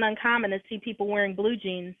it wasn't uncommon to see people wearing blue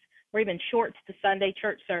jeans or even shorts to Sunday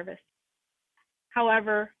church service.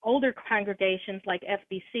 However, older congregations like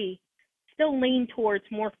FBC still lean towards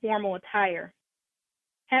more formal attire.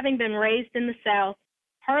 Having been raised in the South,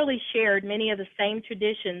 Harley shared many of the same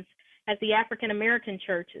traditions as the African American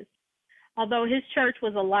churches. Although his church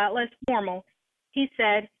was a lot less formal, he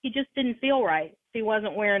said he just didn't feel right if he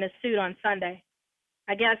wasn't wearing a suit on Sunday.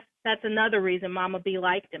 I guess that's another reason Mama B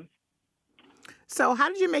liked him. So how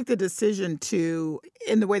did you make the decision to,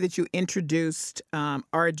 in the way that you introduced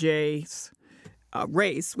RJ's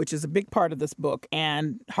race, which is a big part of this book,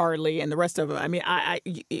 and Harley and the rest of them? I mean,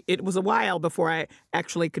 it was a while before I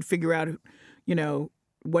actually could figure out,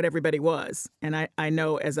 what everybody was. And I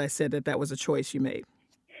know, as I said, that was a choice you made.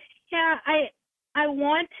 Yeah, I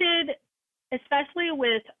wanted, especially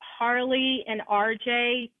with Harley and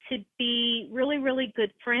RJ, to be really, really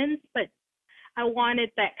good friends, but I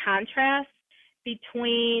wanted that contrast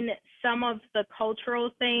between some of the cultural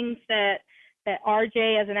things that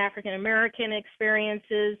RJ as an African American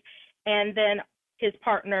experiences, and then his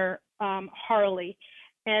partner Harley.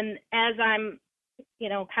 And as I'm,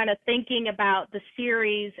 kind of thinking about the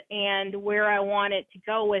series and where I wanted to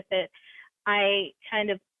go with it, I kind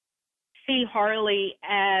of see Harley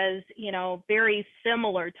as, very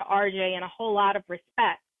similar to RJ in a whole lot of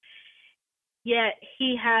respect. Yet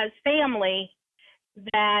he has family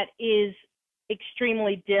that is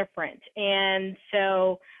extremely different. And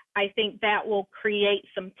so I think that will create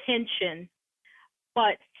some tension,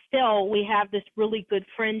 but still we have this really good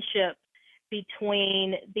friendship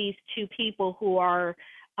between these two people who are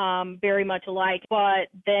very much alike, but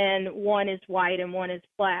then one is white and one is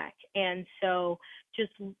black. And so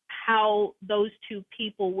just how those two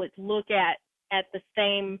people would look at the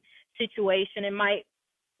same situation and might,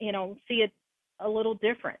 see it a little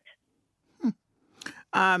different.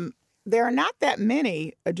 There are not that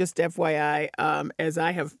many, just FYI, as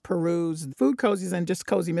I have perused food cozies and just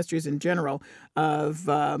cozy mysteries in general, of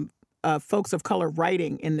folks of color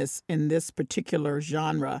writing in this particular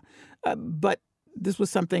genre. But this was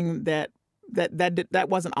something that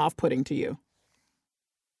wasn't off-putting to you.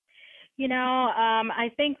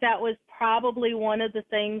 I think that was probably one of the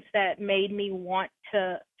things that made me want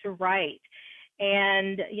to write.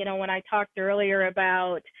 And, when I talked earlier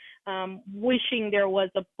about wishing there was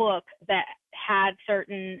a book that had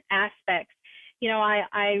certain aspects,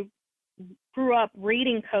 I grew up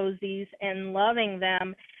reading cozies and loving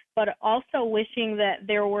them, but also wishing that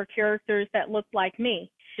there were characters that looked like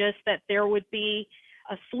me, just that there would be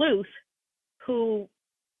a sleuth who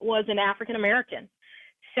was an African American.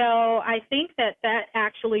 So I think that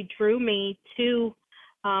actually drew me to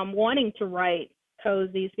wanting to write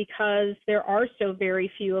cozies, because there are so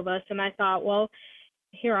very few of us. And I thought, well,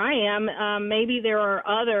 here I am. Maybe there are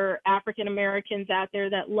other African Americans out there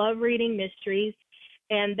that love reading mysteries,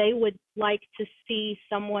 and they would like to see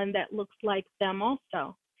someone that looks like them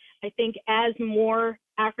also. I think as more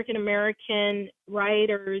African American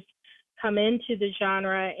writers come into the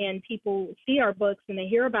genre and people see our books and they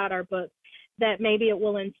hear about our books, that maybe it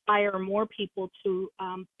will inspire more people to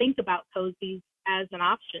think about cozies as an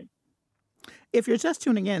option. If you're just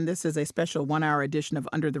tuning in, this is a special 1-hour edition of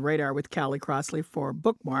Under the Radar with Callie Crossley for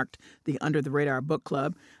Bookmarked, the Under the Radar Book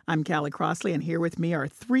Club. I'm Callie Crossley, and here with me are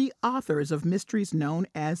 3 authors of mysteries known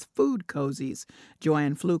as food cozies.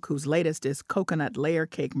 Joanne Fluke, whose latest is Coconut Layer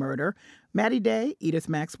Cake Murder. Maddie Day, Edith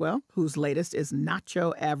Maxwell, whose latest is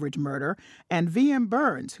Nacho Average Murder. And V.M.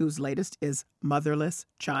 Burns, whose latest is Motherless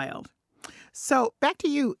Child. So back to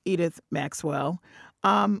you, Edith Maxwell.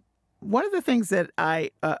 One of the things that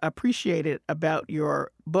I appreciated about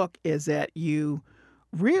your book is that you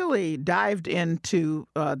really dived into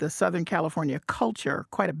the Southern California culture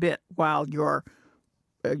quite a bit while your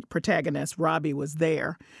protagonist, Robbie, was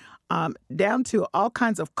there, down to all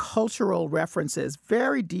kinds of cultural references,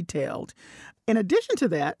 very detailed. In addition to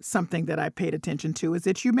that, something that I paid attention to is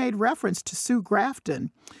that you made reference to Sue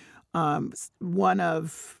Grafton, one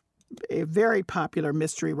of a very popular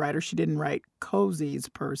mystery writer. She didn't write cozies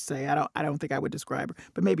per se. I don't think I would describe her,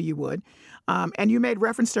 but maybe you would. And you made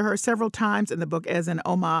reference to her several times in the book as an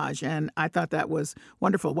homage, and I thought that was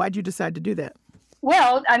wonderful. Why'd you decide to do that?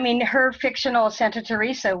 Well, I mean, her fictional Santa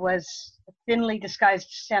Teresa was thinly disguised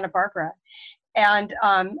Santa Barbara, and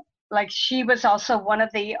like she was also one of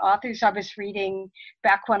the authors I was reading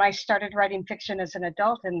back when I started writing fiction as an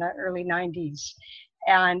adult in the early 90s.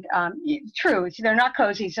 And true, they're not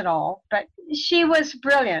cozies at all, but she was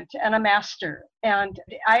brilliant and a master. And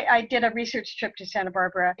I did a research trip to Santa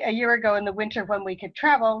Barbara a year ago in the winter when we could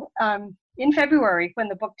travel, in February when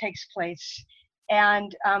the book takes place.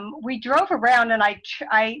 And we drove around, and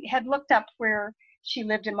I had looked up where she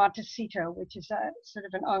lived in Montecito, which is a sort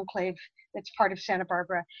of an enclave that's part of Santa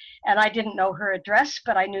Barbara. And I didn't know her address,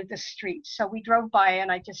 but I knew the street. So we drove by,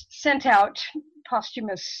 and I just sent out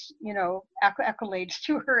posthumous, accolades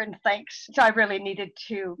to her and thanks. So I really needed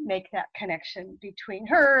to make that connection between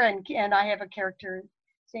her and I have a character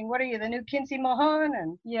saying, "What are you, the new Kinsey Mohan?"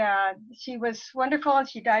 And yeah, she was wonderful, and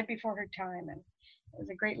she died before her time. And it was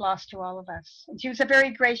a great loss to all of us. And she was a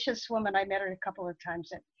very gracious woman. I met her a couple of times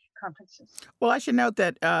at conferences. Well, I should note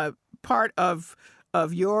that part of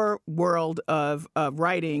your world of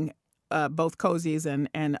writing, both cozies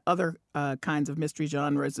and other kinds of mystery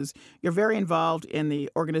genres, is you're very involved in the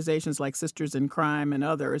organizations like Sisters in Crime and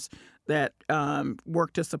others that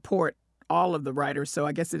work to support all of the writers. So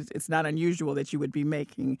I guess it's not unusual that you would be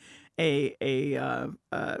making a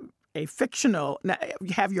fictional,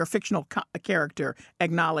 have your fictional character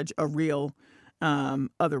acknowledge a real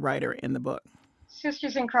other writer in the book.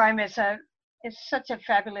 Sisters in Crime is such a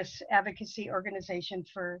fabulous advocacy organization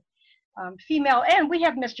for female, and we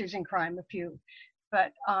have Misters in Crime, a few,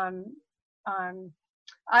 but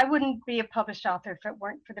I wouldn't be a published author if it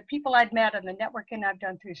weren't for the people I'd met and the networking I've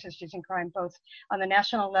done through Sisters in Crime, both on the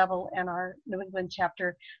national level and our New England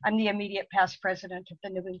chapter. I'm the immediate past president of the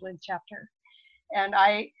New England chapter. And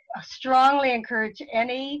I strongly encourage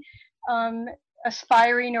any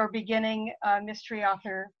aspiring or beginning mystery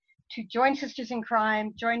author to join Sisters in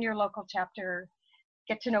Crime, join your local chapter,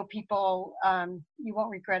 get to know people. You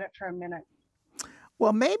won't regret it for a minute.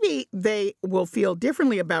 Well, maybe they will feel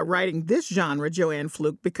differently about writing this genre, Joanne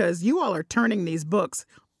Fluke, because you all are turning these books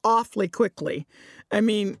awfully quickly. I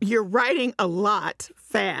mean, you're writing a lot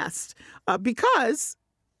fast because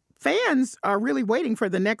fans are really waiting for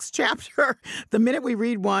the next chapter. The minute we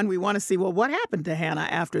read one, we want to see, well, what happened to Hannah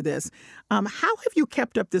after this? How have you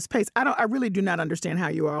kept up this pace? I really do not understand how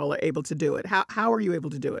you all are able to do it. How are you able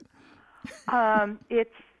to do it?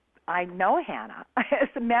 I know Hannah. As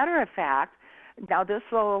a matter of fact, now this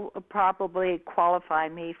will probably qualify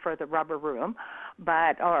me for the Rubber Room,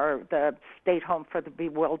 or the State Home for the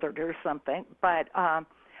Bewildered or something, but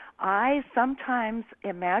I sometimes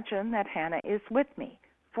imagine that Hannah is with me.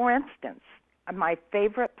 For instance, my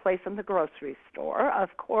favorite place in the grocery store,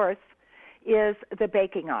 of course, is the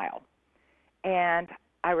baking aisle. And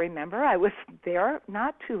I remember I was there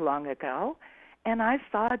not too long ago, and I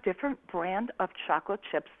saw a different brand of chocolate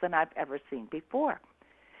chips than I've ever seen before.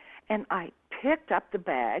 And I picked up the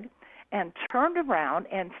bag and turned around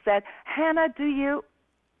and said, "Hannah, do you?"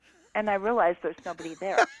 And I realized there's nobody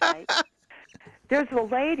there, right? There's a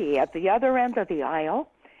lady at the other end of the aisle,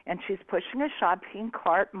 and she's pushing a shopping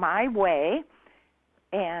cart my way,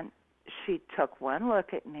 and she took one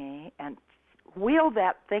look at me and wheeled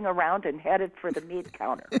that thing around and headed for the meat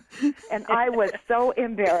counter. And I was so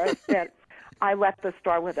embarrassed that I left the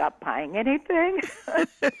store without buying anything.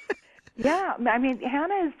 Yeah, I mean,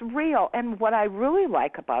 Hannah is real. And what I really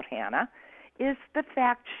like about Hannah is the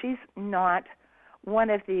fact she's not one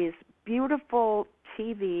of these beautiful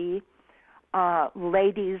TV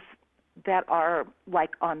ladies that are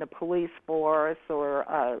like on the police force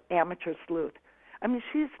or amateur sleuth. I mean,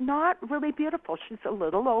 she's not really beautiful. She's a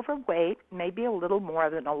little overweight, maybe a little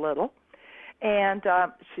more than a little. And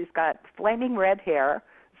she's got flaming red hair.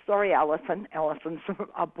 Sorry, Allison. Allison's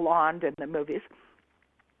a blonde in the movies.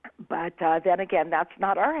 But then again, that's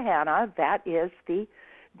not our Hannah. That is the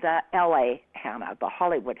L.A. Hannah, the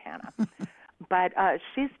Hollywood Hannah. But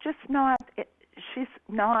she's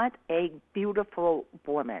not a beautiful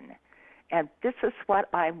woman. And this is what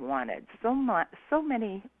I wanted. So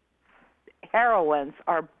many heroines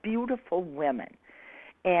are beautiful women.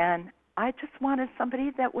 And I just wanted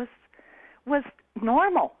somebody that was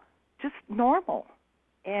normal, just normal.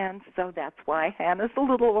 And so that's why Hannah's a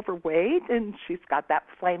little overweight, and she's got that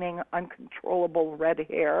flaming, uncontrollable red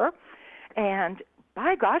hair. And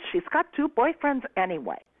by gosh, she's got 2 boyfriends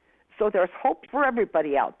anyway. So there's hope for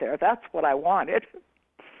everybody out there. That's what I wanted.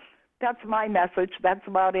 That's my message. That's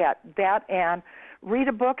about it. That, and read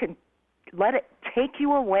a book and let it take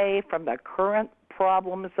you away from the current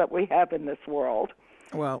problems that we have in this world.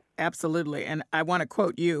 Well, absolutely. And I want to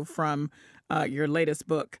quote you from your latest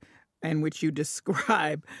book, in which you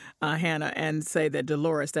describe Hannah and say that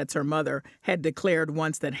Dolores, that's her mother, had declared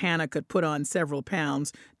once that Hannah could put on several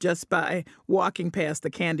pounds just by walking past the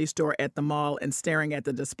candy store at the mall and staring at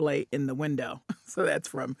the display in the window. So that's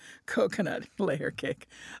from Coconut Layer Cake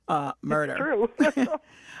Murder. It's true.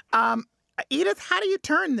 Edith, how do you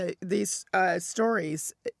turn these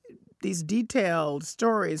stories, these detailed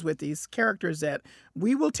stories with these characters that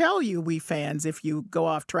we will tell you, we fans, if you go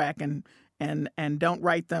off track and don't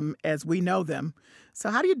write them as we know them. So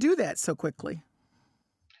how do you do that so quickly?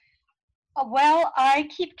 Well, I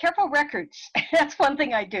keep careful records. That's one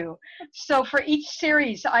thing I do. So for each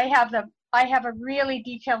series, I have a really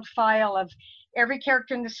detailed file of every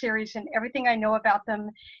character in the series and everything I know about them.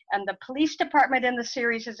 And the police department in the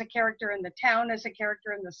series is a character, and the town is a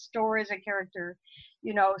character, and the store is a character.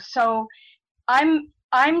 So I'm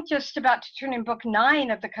just about to turn in book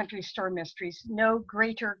 9 of the Country Store Mysteries, No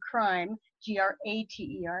Greater Crime,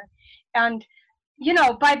 Grater. And,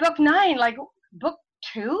 by book 9, like book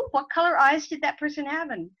 2, what color eyes did that person have?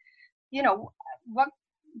 And, what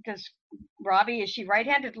does Robbie, is she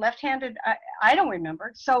right-handed, left-handed? I don't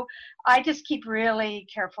remember. So I just keep really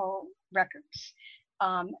careful records.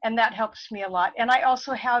 And that helps me a lot. And I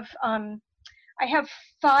also have, I have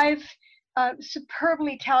 5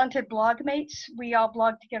 superbly talented blog mates. We all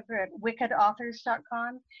blog together at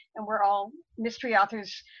wickedauthors.com, and we're all mystery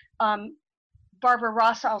authors. Barbara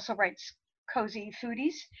Ross also writes Cozy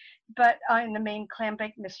Foodies, but in the main Clam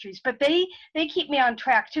Bake Mysteries. But they keep me on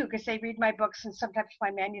track too, because they read my books and sometimes my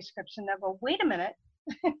manuscripts, and they'll go, wait a minute,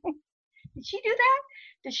 did she do that?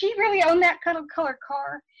 Did she really own that color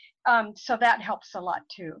car? So that helps a lot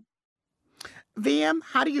too. VM,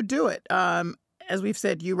 how do you do it? As we've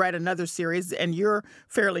said, you write another series, and you're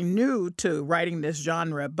fairly new to writing this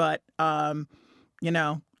genre, but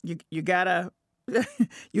you gotta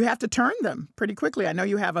you have to turn them pretty quickly. I know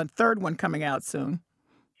you have a 3rd one coming out soon.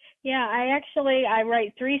 Yeah, I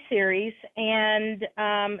write 3 series, and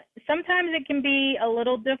sometimes it can be a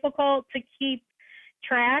little difficult to keep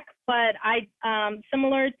track, but I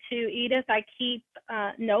similar to Edith, I keep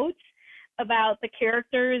notes about the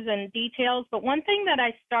characters and details. But one thing that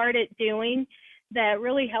I started doing that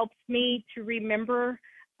really helps me to remember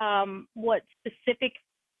what specific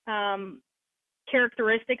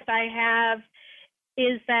characteristics I have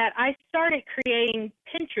is that I started creating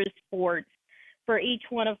Pinterest boards for each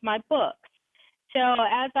one of my books. So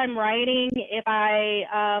as I'm writing, if I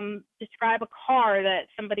describe a car that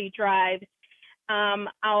somebody drives,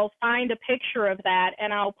 I'll find a picture of that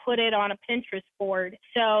and I'll put it on a Pinterest board.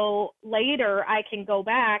 So later I can go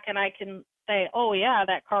back and I can say, oh yeah,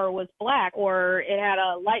 that car was black, or it had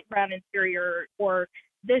a light brown interior, or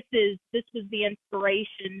this was the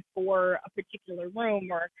inspiration for a particular room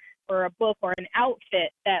or a book or an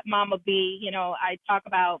outfit that Mama B, I talk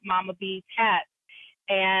about Mama B's hat.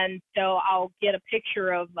 And so I'll get a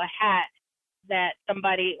picture of a hat that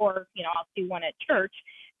somebody, or, I'll see one at church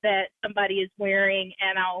that somebody is wearing,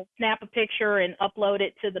 and I'll snap a picture and upload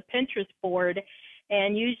it to the Pinterest board.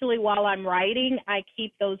 And usually while I'm writing, I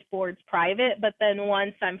keep those boards private, but then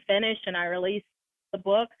once I'm finished and I release the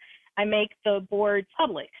book, I make the board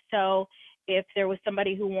public. So if there was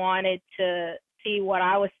somebody who wanted to see what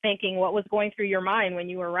I was thinking, what was going through your mind when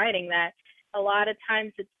you were writing that, a lot of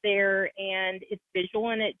times it's there and it's visual,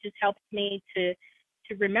 and it just helps me to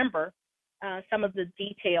remember some of the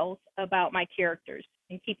details about my characters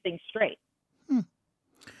and keep things straight.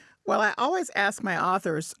 Well, I always ask my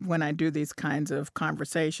authors when I do these kinds of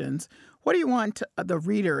conversations, what do you want the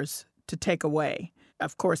readers to take away?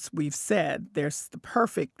 Of course, we've said there's the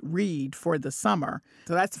perfect read for the summer.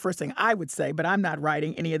 So that's the first thing I would say, but I'm not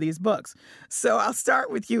writing any of these books. So I'll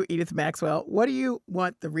start with you, Edith Maxwell. What do you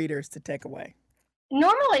want the readers to take away?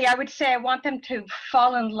 Normally, I would say I want them to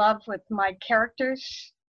fall in love with my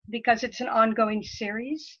characters because it's an ongoing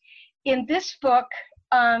series. In this book,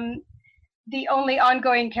 the only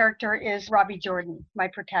ongoing character is Robbie Jordan, my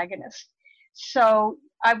protagonist. So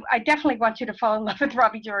I definitely want you to fall in love with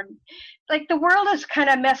Robbie Jordan. Like, the world is kind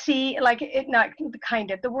of messy,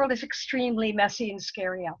 the world is extremely messy and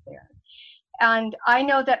scary out there. And I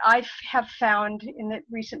know that I have found in the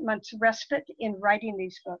recent months respite in writing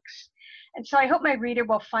these books. And so I hope my reader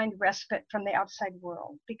will find respite from the outside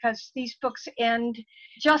world, because these books end,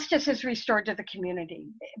 justice is restored to the community.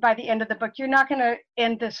 By the end of the book, you're not going to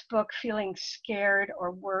end this book feeling scared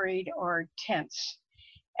or worried or tense.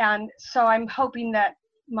 And so I'm hoping that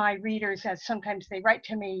my readers, as sometimes they write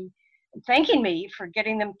to me, thanking me for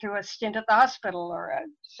getting them through a stint at the hospital or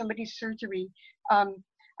somebody's surgery,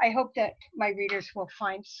 I hope that my readers will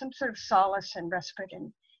find some sort of solace and respite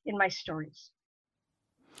in my stories.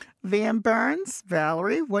 VM Burns,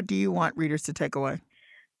 Valerie, what do you want readers to take away?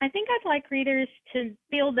 I think I'd like readers to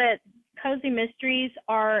feel that cozy mysteries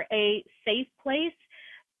are a safe place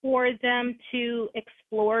for them to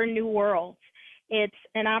explore new worlds. It's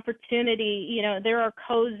an opportunity, you know, there are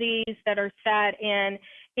cozies that are set in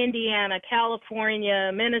Indiana,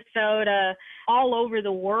 California, Minnesota, all over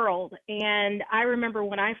the world. And I remember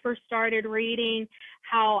when I first started reading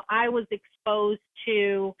how I was exposed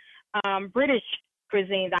to British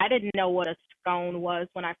cuisines. I didn't know what a scone was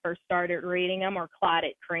when I first started reading them, or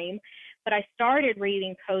clotted cream. But I started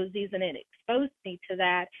reading cozies and it exposed me to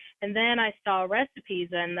that. And then I saw recipes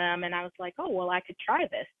in them and I was like, oh, well, I could try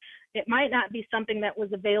this. It might not be something that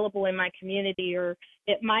was available in my community, or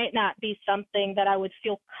it might not be something that I would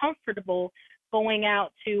feel comfortable going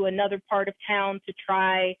out to another part of town to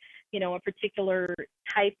try, you know, a particular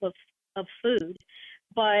type of food.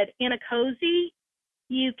 But in a cozy,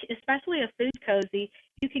 especially a food cozy,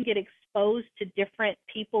 you can get exposed to different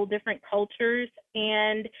people, different cultures,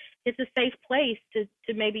 and it's a safe place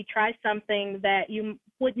to maybe try something that you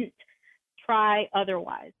wouldn't try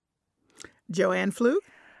otherwise. Joanne Fluke?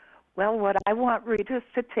 Well, what I want readers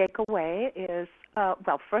to take away is,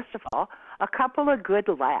 well, first of all, a couple of good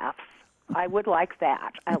laughs. I would like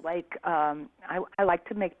that. I like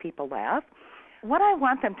to make people laugh. What I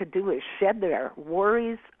want them to do is shed their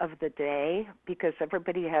worries of the day, because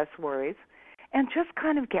everybody has worries, and just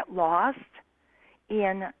kind of get lost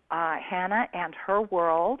in Hannah and her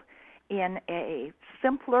world in a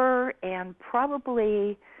simpler and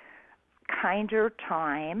probably kinder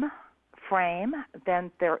time frame than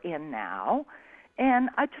they're in now. And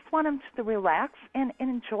I just want them to relax and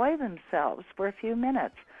enjoy themselves for a few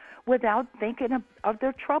minutes without thinking of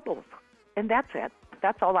their troubles. And that's it.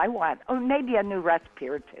 That's all I want. Oh, maybe a new recipe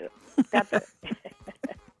or two. That's it.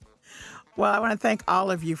 Well, I want to thank all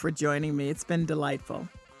of you for joining me. It's been delightful.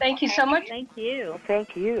 Thank you so much. Thank you.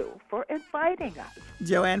 Thank you for inviting us.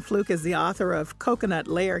 Joanne Fluke is the author of Coconut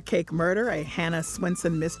Layer Cake Murder, a Hannah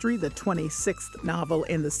Swenson mystery, the 26th novel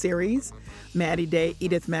in the series. Maddie Day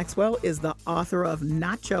Edith Maxwell is the author of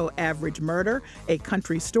Nacho Average Murder, a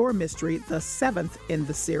country store mystery, the 7th in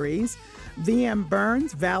the series. VM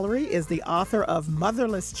Burns, Valerie, is the author of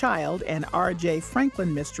Motherless Child, an R.J.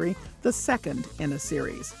 Franklin mystery, the 2nd in a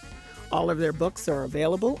series. All of their books are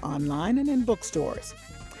available online and in bookstores.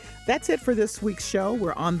 That's it for this week's show.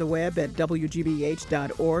 We're on the web at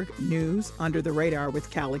WGBH.org, News Under the Radar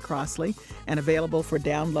with Callie Crossley, and available for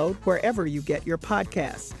download wherever you get your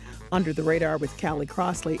podcasts. Under the Radar with Callie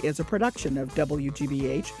Crossley is a production of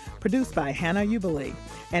WGBH, produced by Hannah Ubeli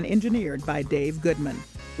and engineered by Dave Goodman.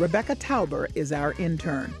 Rebecca Tauber is our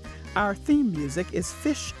intern. Our theme music is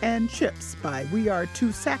Fish and Chips by We Are Two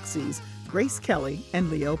Saxies, Grace Kelly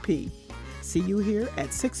and Leo P. See you here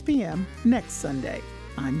at 6 p.m. next Sunday.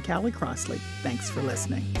 I'm Callie Crossley. Thanks for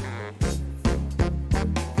listening.